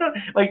was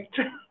like,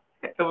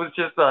 it was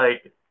just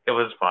like, it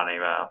was funny,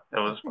 man. It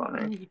was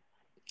funny.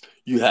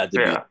 You had to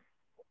be. Yeah.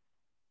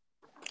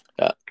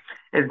 Yeah.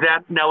 Is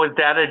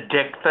that a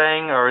dick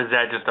thing or is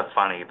that just a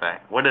funny thing?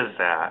 What is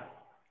that?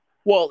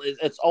 Well,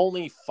 it's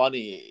only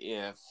funny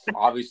if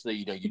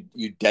obviously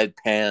you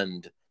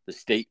deadpanned the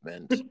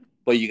statement,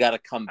 but you got to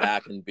come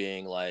back and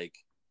being like,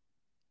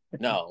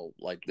 no,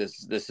 like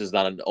this is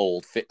not an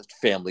old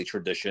family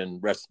tradition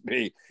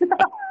recipe.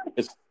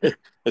 It's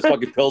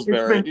fucking It's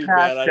Pillsbury, been man.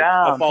 passed I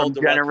down followed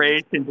from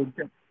directions. generation to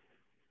generation.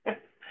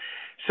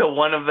 So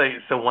one of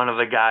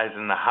the guys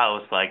in the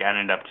house like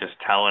ended up just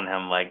telling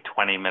him like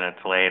 20 minutes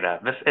later,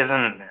 this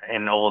isn't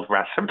an old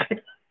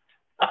recipe.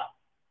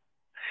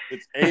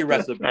 It's a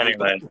recipe, but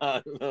Anyway,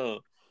 not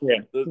yeah,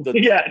 the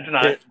yeah, it's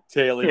not.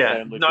 Taylor Yeah, it's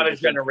family not a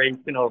tradition.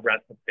 generational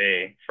recipe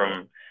Yeah.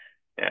 from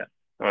yeah,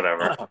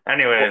 whatever.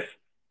 Anyways,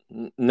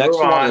 Well, move next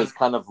one is on.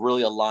 kind of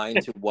really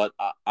aligned to what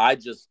I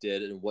just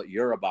did and what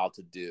you're about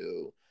to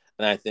do.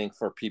 And I think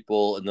for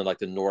people in the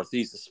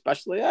Northeast,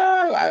 especially,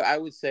 I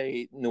would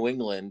say New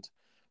England,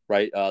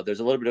 right? There's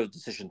a little bit of a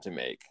decision to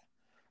make,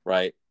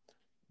 right?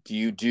 Do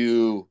you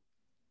do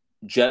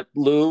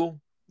JetBlue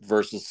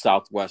versus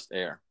Southwest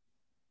Air?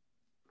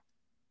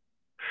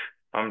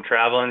 I'm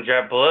traveling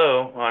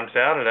JetBlue on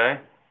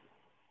Saturday,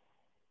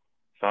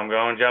 so I'm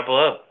going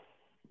JetBlue.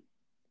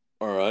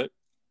 All right,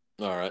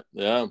 all right,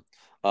 yeah.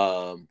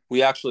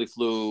 We actually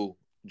flew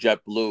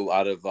JetBlue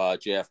out of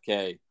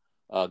JFK,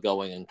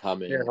 going and Yeah,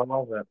 coming, I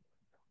love that.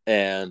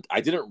 and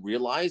I didn't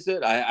realize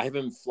it. I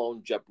haven't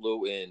flown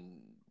JetBlue in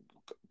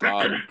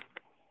God,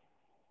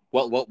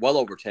 well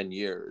over 10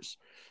 years.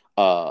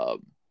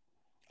 Um,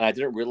 and I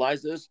didn't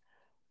realize this.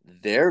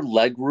 Their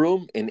leg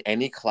room in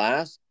any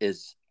class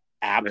is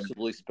Yeah.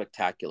 absolutely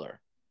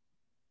spectacular.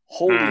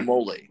 Holy Mm.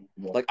 moly!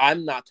 Like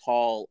I'm not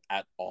tall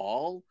at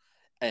all,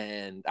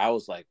 and I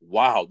was like,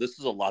 wow, this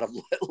is a lot of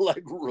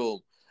leg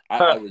room.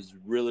 I was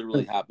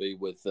really happy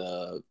with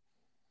uh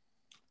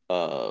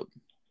the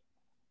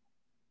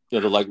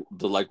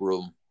leg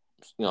room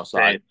side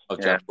Space. of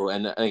Yeah. JetBlue,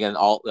 and again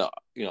all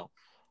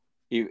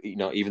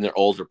even their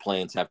older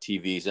planes have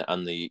TVs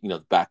on the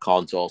back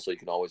console, so you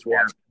can always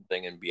Yeah. watch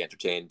something and be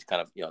entertained,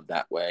 kind of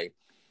that way.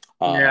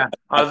 Yeah.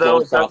 I've Although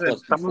flown it doesn't,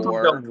 Southwest some of them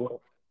before. don't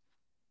work.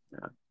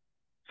 Yeah.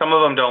 Some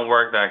of them don't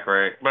work that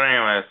great. But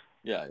anyways,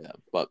 Yeah,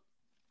 but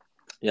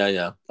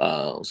yeah.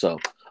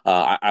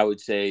 I would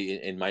say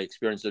in my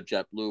experience of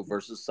JetBlue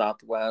versus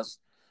Southwest,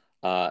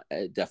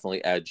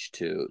 definitely edge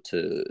to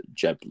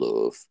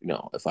JetBlue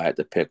if I had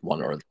to pick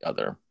one or the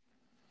other.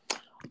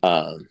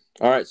 All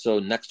right, so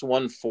next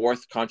one,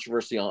 fourth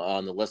controversy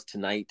on the list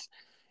tonight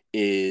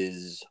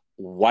is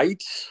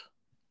white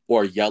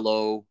or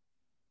yellow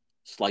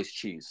sliced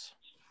cheese.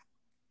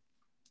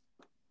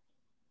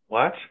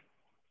 what?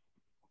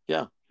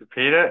 Yeah,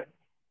 Repeat it.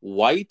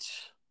 white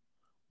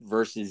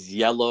versus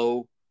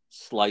yellow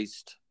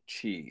sliced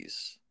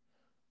cheese.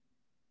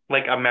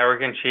 Like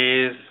American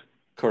cheese,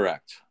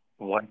 Correct.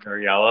 white or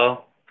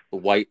yellow?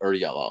 White or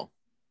yellow.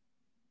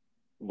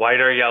 White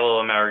or yellow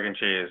American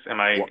cheese. Am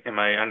I Wh- am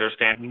I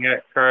understanding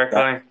it That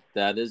correctly?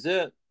 that is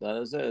it. That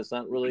is it. It's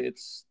not really.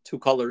 It's two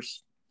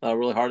colors. Not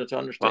really hard to Well,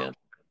 understand.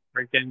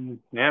 freaking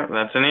yeah,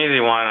 that's an easy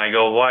one. I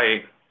go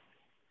white.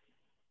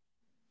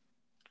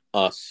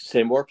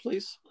 Say more,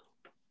 please.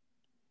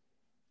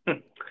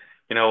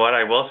 You know what?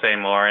 I will say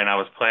more, and I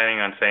was planning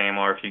on saying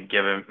more if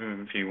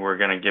you were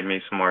going to give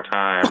me some more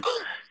time.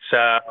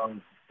 So,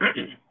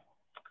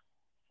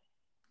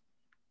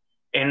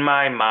 in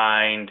my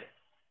mind,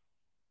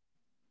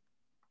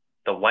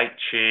 the white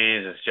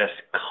cheese is just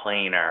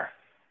cleaner.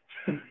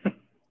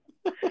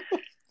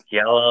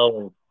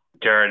 Yellow is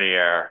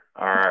dirtier,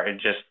 or it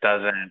just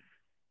doesn't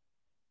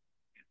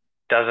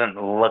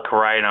look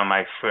right on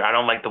my food. I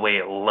don't like the way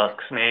it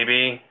looks.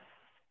 Maybe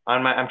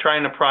on my. I'm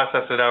trying to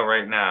process it out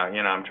right now.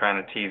 I'm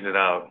trying to tease it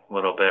out a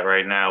little bit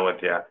right now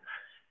with you.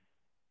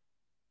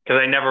 Because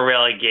I never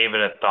really gave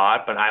it a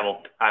thought, but I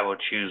will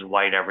choose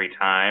white every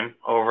time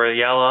over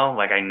yellow.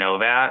 Like I know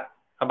that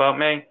about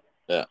me.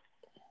 Yeah.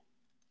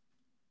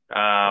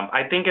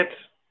 I think it's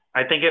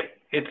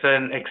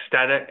an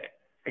aesthetic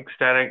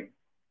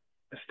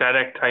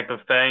type of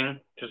thing.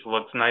 Just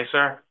looks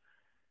nicer.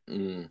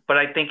 Mm. But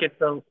I think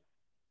it's a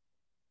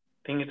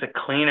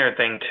cleaner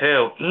thing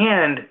too.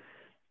 And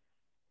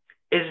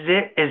is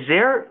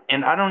there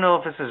and I don't know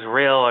if this is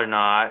real or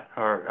not,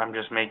 or I'm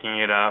just making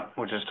it up,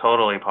 which is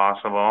totally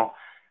possible.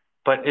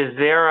 But is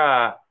there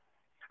a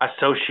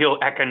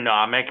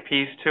socioeconomic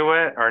piece to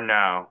it or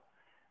no?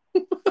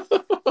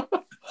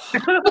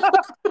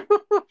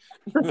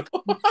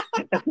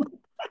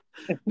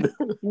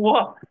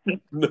 What?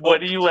 No.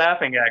 What are you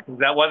laughing at? Because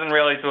that wasn't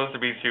really supposed to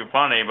be too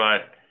funny,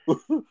 but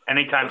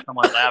anytime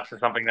someone laughs at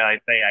something that I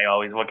say, I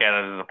always look at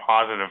it as a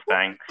positive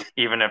thing,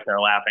 even if they're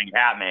laughing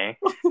at me.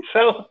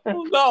 So,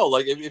 No,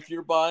 like if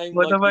you're buying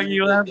what the like fuck are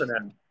you laughing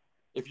at?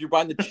 if you're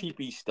buying the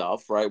cheapy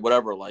stuff, right?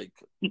 Whatever, like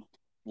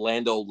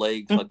Lando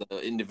Lakes, like the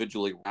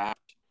individually wrapped.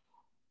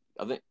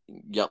 I think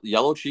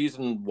yellow cheese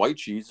and white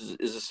cheese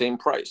is the same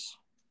price.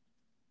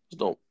 There's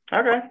no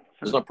Okay.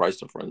 there's no price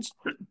difference.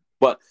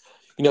 But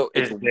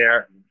it's Is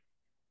there,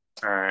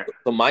 all right.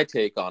 so my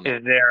take on it.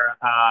 Is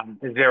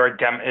there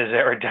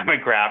a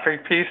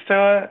demographic piece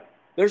to it?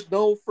 There's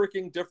no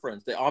freaking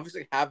difference. They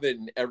obviously have it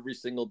in every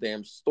single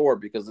damn store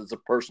because it's a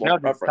personal No,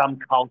 do preference. some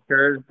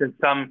cultures do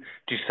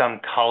some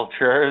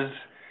cultures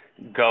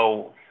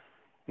go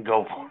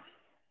go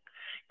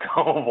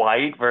go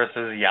white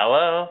versus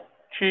yellow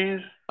cheese?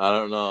 I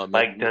don't know.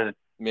 Like does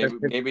Maybe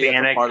that's a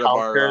Hispanic part of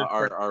cultures,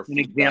 our an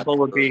feedback example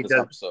would for be this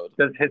episode.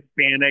 does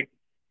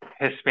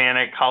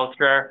Hispanic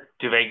culture,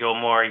 do they go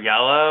more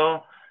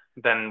yellow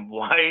than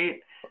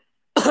white?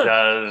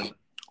 Does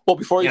Well,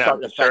 before you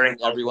start certain offending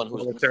cultures everyone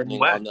who's go a certain listening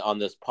way? on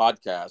this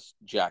podcast,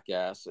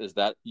 jackass, is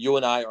that you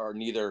and I are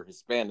neither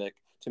Hispanic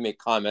to make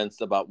comments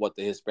about what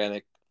the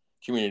Hispanic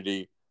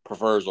community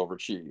prefers over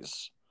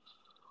cheese.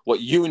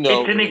 What you It's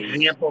know an is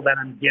example that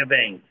I'm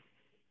giving.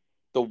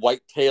 the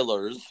white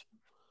tailors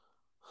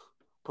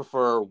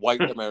prefer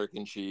white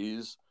American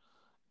cheese,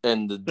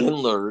 and the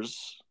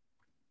Dinlers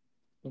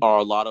are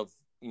a lot of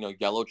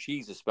yellow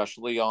cheese,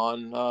 especially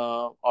on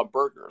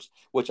burgers,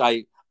 which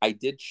I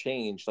did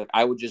change. Like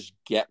I would just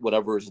get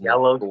whatever is in the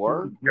Yellow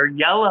store. cheese. You're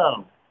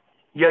yellow.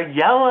 You're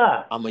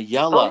yellow. I'm a Oh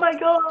yellow. my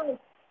god.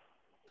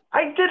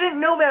 I didn't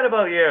know that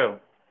about you.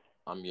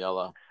 I'm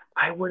yellow.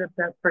 I would have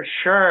bet for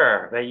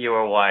sure that you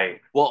were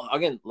white. Well,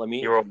 again,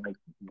 You were white.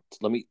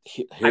 I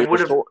hear the would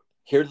have. story.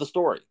 Hear the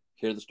story.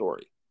 Hear the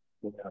story.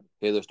 Yeah.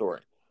 Hear the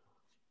story.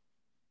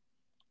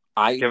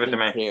 I Give it to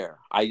didn't me. care.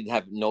 I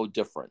have no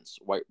difference.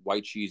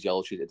 White cheese,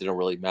 yellow cheese, it didn't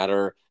really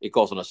matter. It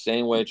goes on a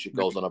sandwich, it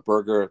goes on a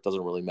burger, it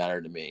doesn't really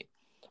matter to me.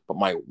 But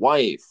my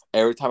wife,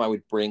 every time I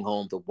would bring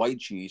home the white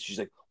cheese, she's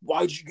like,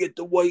 "Why'd you get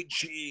the white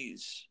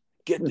cheese?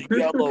 Get the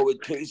yellow,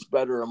 it tastes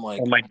better." I'm Oh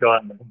like, my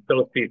god.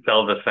 Sophie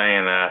Zelda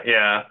saying that.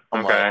 Yeah.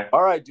 I'm like, Okay.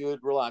 all right, dude,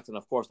 relax. And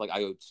of course, like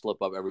I would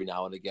slip up every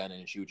now and again,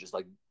 and she would just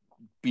like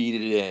beat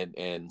it in.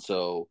 And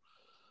so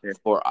Yeah.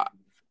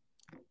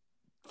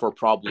 for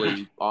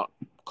probably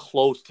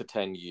close to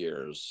 10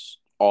 years,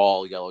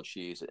 all yellow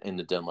cheese in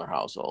the Dindler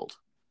household.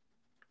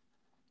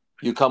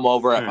 You come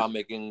over, if I'm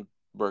making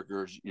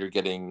burgers, you're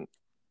getting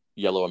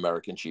yellow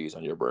American cheese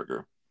on your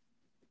burger.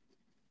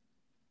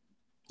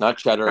 Not All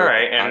cheddar.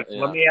 right. And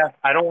let me ask.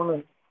 I don't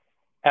want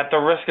to, at the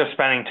risk of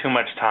spending too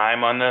much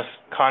time on this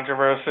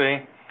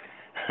controversy,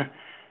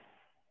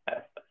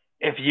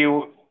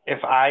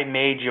 if I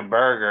made you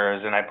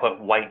burgers and I put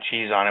white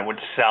cheese on it,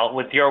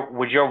 would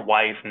your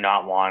wife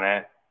not want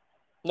it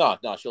No,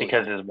 she'll eat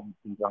because it. there's white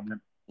cheese on it?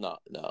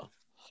 No.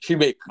 She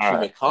may All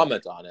right.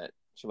 comment on it.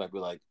 She might be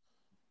like,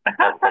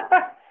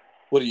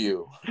 What are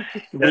you?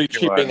 What are Yes, you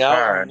you would. cheaping out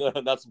All right.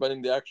 and not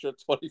spending the extra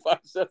 25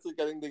 cents and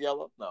getting the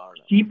yellow? No.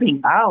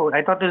 Keeping out?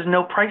 I thought there's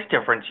no price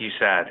difference. You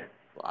said.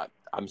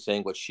 I'm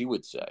saying what she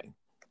would say.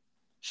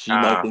 She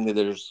might Uh, think that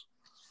there's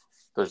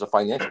a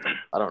financial.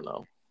 I don't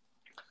know.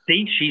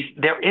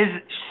 there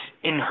is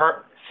in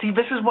her. See,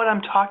 this is what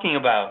I'm talking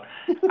about.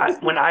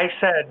 When I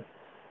said,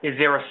 is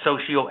there a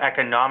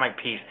socioeconomic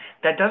piece?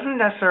 That doesn't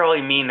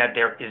necessarily mean that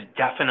there is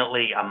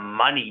definitely a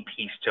money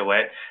piece to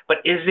it, but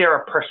is there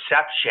a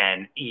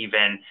perception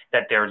even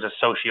that there's a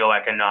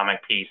socioeconomic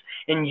piece?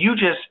 And you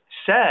just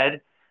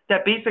said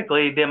that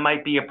basically there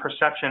might be a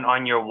perception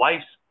on your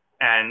wife's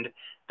end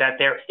that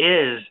there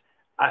is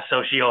a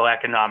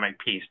socioeconomic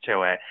piece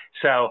to it.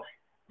 So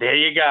there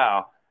you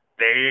go.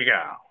 There you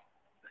go.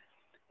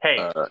 Hey,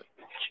 Uh,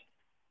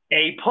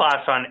 A+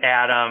 on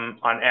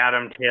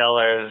Adam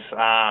Taylor's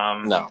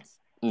no,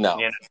 you know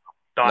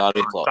thought not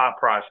even close. thought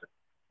process.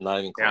 Not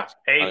even Yeah, close.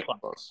 Not A+. even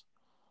close.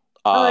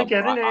 I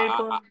get an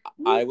A+.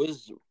 I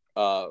was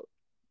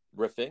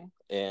riffing,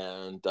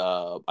 and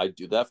I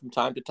do that from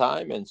time to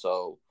time, and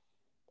so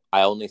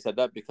I only said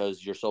that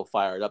because you're so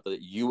fired up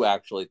that you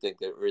actually think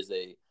there is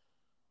a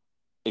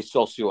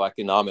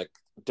socioeconomic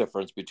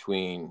difference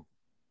between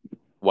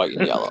white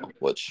and yellow,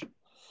 which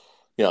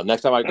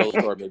next time I go to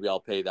the store, maybe I'll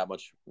pay that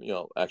much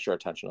extra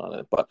attention on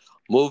it. But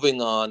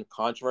moving on,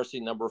 controversy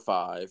number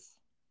 5.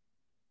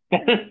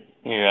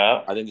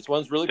 Yeah, I think this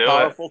one's really do it.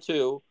 powerful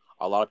too.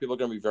 A lot of people are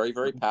going to be very,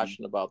 very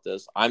passionate about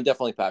this. I'm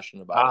definitely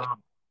passionate about it.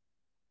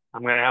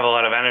 I'm gonna have a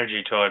lot of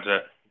energy towards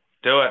it.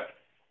 Do it.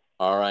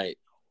 All right.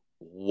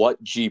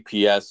 What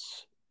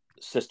GPS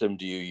system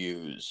do you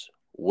use?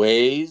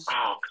 Waze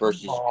Oh, come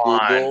versus on.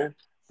 Google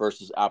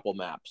versus Apple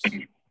Maps?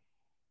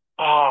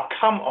 Oh,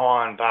 come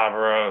on,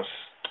 Barbaros.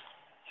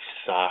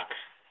 You suck.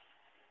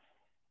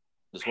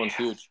 This one's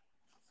huge.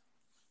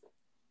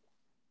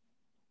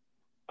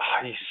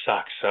 Oh, you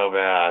suck so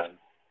bad.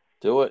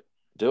 Do it.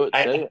 Do it.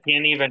 I, Say I it.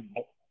 can't even.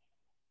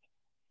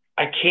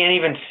 I can't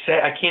even say.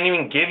 I can't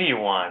even give you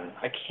one.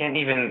 I can't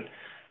even.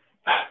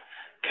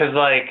 Cause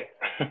like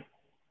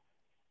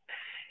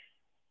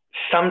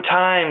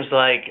sometimes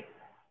like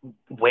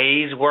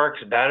Waze works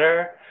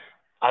better.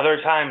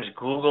 Other times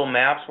Google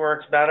Maps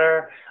works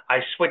better. I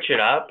switch it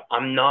up.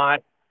 I'm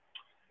not.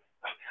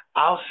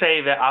 I'll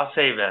say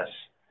this.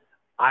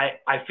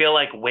 I feel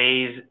like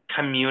Waze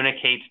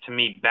communicates to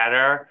me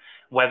better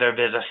whether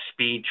there's a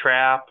speed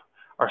trap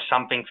or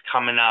something's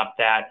coming up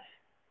that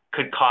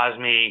could cause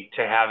me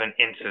to have an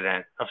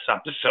incident of some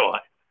sort.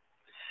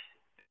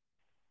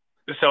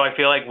 So I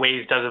feel like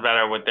Waze does it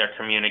better with their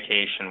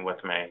communication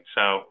with me.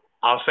 So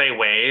I'll say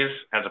Waze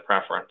as a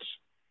preference.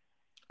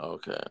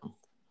 Okay.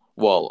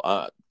 Well,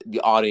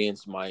 the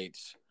audience might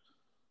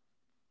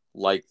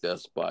like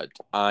this, but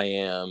I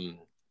am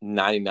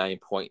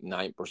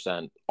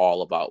 99.9%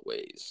 all about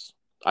Waze.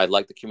 I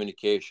like the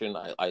communication.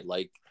 I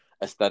like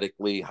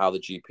aesthetically how the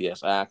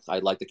GPS acts. I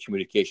like the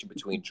communication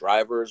between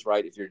drivers,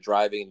 right? If you're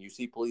driving and you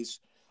see police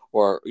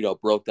or,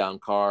 broke down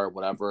car,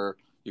 whatever,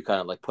 you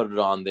kind of like put it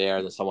on there,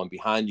 and then someone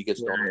behind you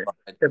gets Right.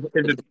 notified. Is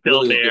It's it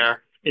still really a good.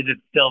 there? Is it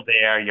still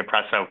there? You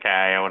press OK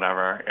or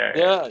whatever. Yeah,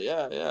 yeah. Yeah,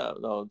 yeah, yeah.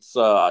 No, it's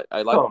I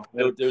like.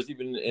 Cool. There's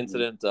even an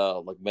incident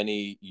like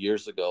many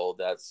years ago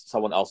that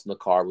someone else in the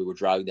car. We were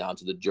driving down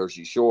to the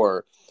Jersey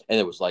Shore, and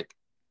it was like,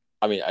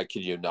 I mean, I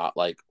kid you not,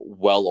 like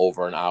well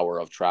over an hour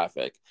of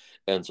traffic,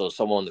 and so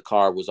someone in the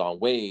car was on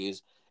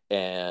Waze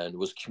and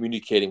was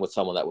communicating with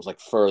someone that was like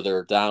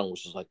further down,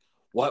 which is like,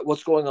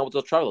 what's going on with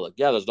the traffic? Like,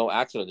 yeah, there's no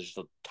accident. There's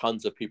just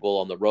tons of people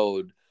on the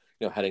road,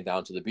 heading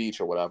down to the beach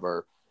or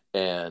whatever,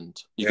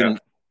 and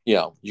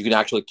Yeah. you can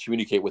actually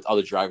communicate with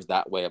other drivers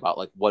that way about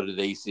like what are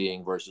they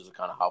seeing versus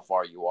kind of how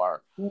far you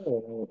are,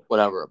 Oh,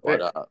 whatever. But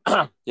yeah,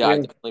 I yeah.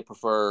 definitely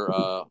prefer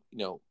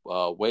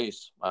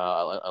Waze.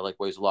 I like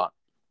Waze a lot.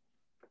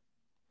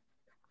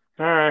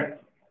 All right.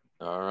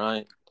 All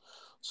right.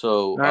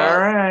 So All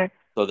right.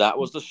 so that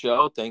was the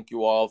show. Thank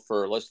you all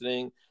for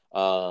listening.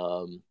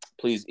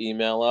 Please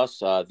email us,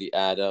 the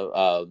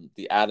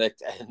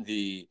addict and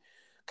the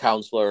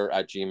counselor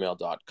at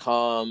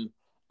gmail.com.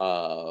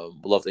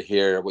 We'd love to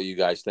hear what you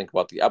guys think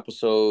about the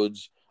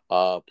episodes.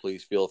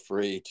 Please feel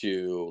free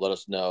to let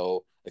us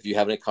know if you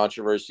have any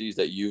controversies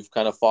that you've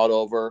kind of fought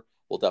over.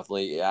 We'll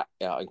definitely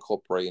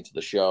incorporate into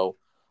the show.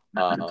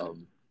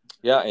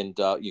 Yeah, and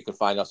you can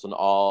find us on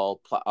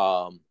all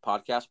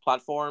podcast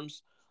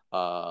platforms.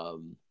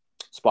 Um,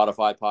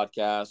 Spotify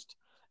podcast,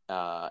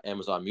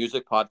 Amazon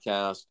Music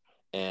podcast,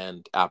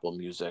 and Apple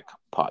Music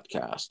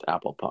podcast,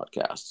 Apple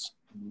Podcasts.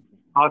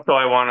 Also,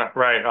 I want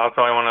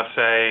to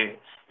say,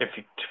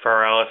 for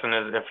our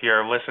listeners, if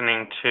you're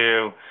listening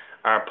to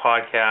our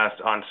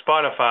podcast on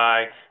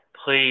Spotify,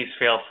 please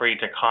feel free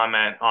to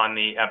comment on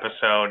the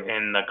episode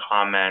in the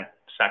comment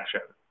section.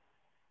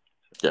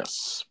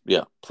 Yes,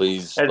 yeah.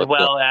 Please as let me know.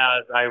 well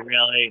as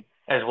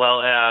as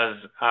well as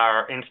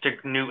our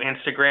new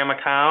Instagram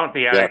account,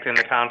 the Yeah, Addict and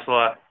the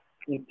Counselor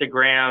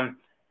Instagram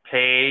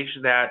page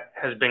that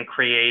has been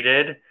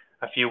created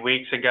a few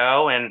weeks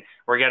ago, and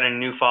we're getting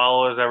new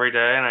followers every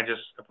day, and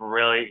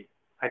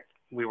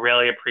we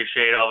really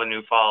appreciate all the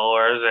new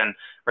followers, and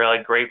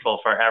really grateful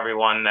for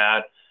everyone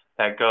that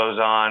goes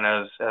on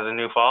as a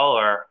new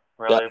follower.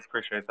 yeah, Really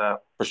appreciate that.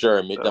 for sure.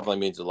 It So, definitely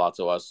means a lot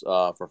to us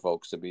for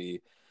folks to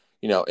be,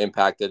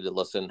 impacted to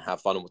listen,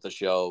 have fun with the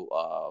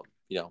show.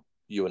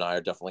 You and I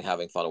are definitely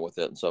having fun with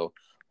it, and so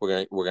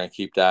we're gonna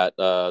keep that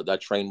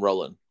train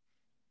rolling.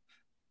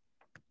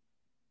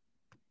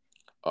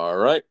 All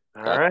right,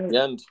 all that's right.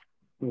 the end.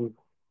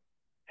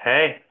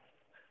 Hey,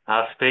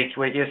 I'll speak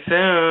with you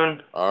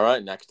soon. All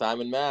right, next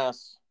time in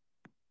Mass.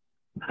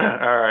 All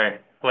right. All right,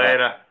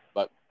 Later.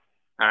 bye.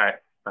 All right.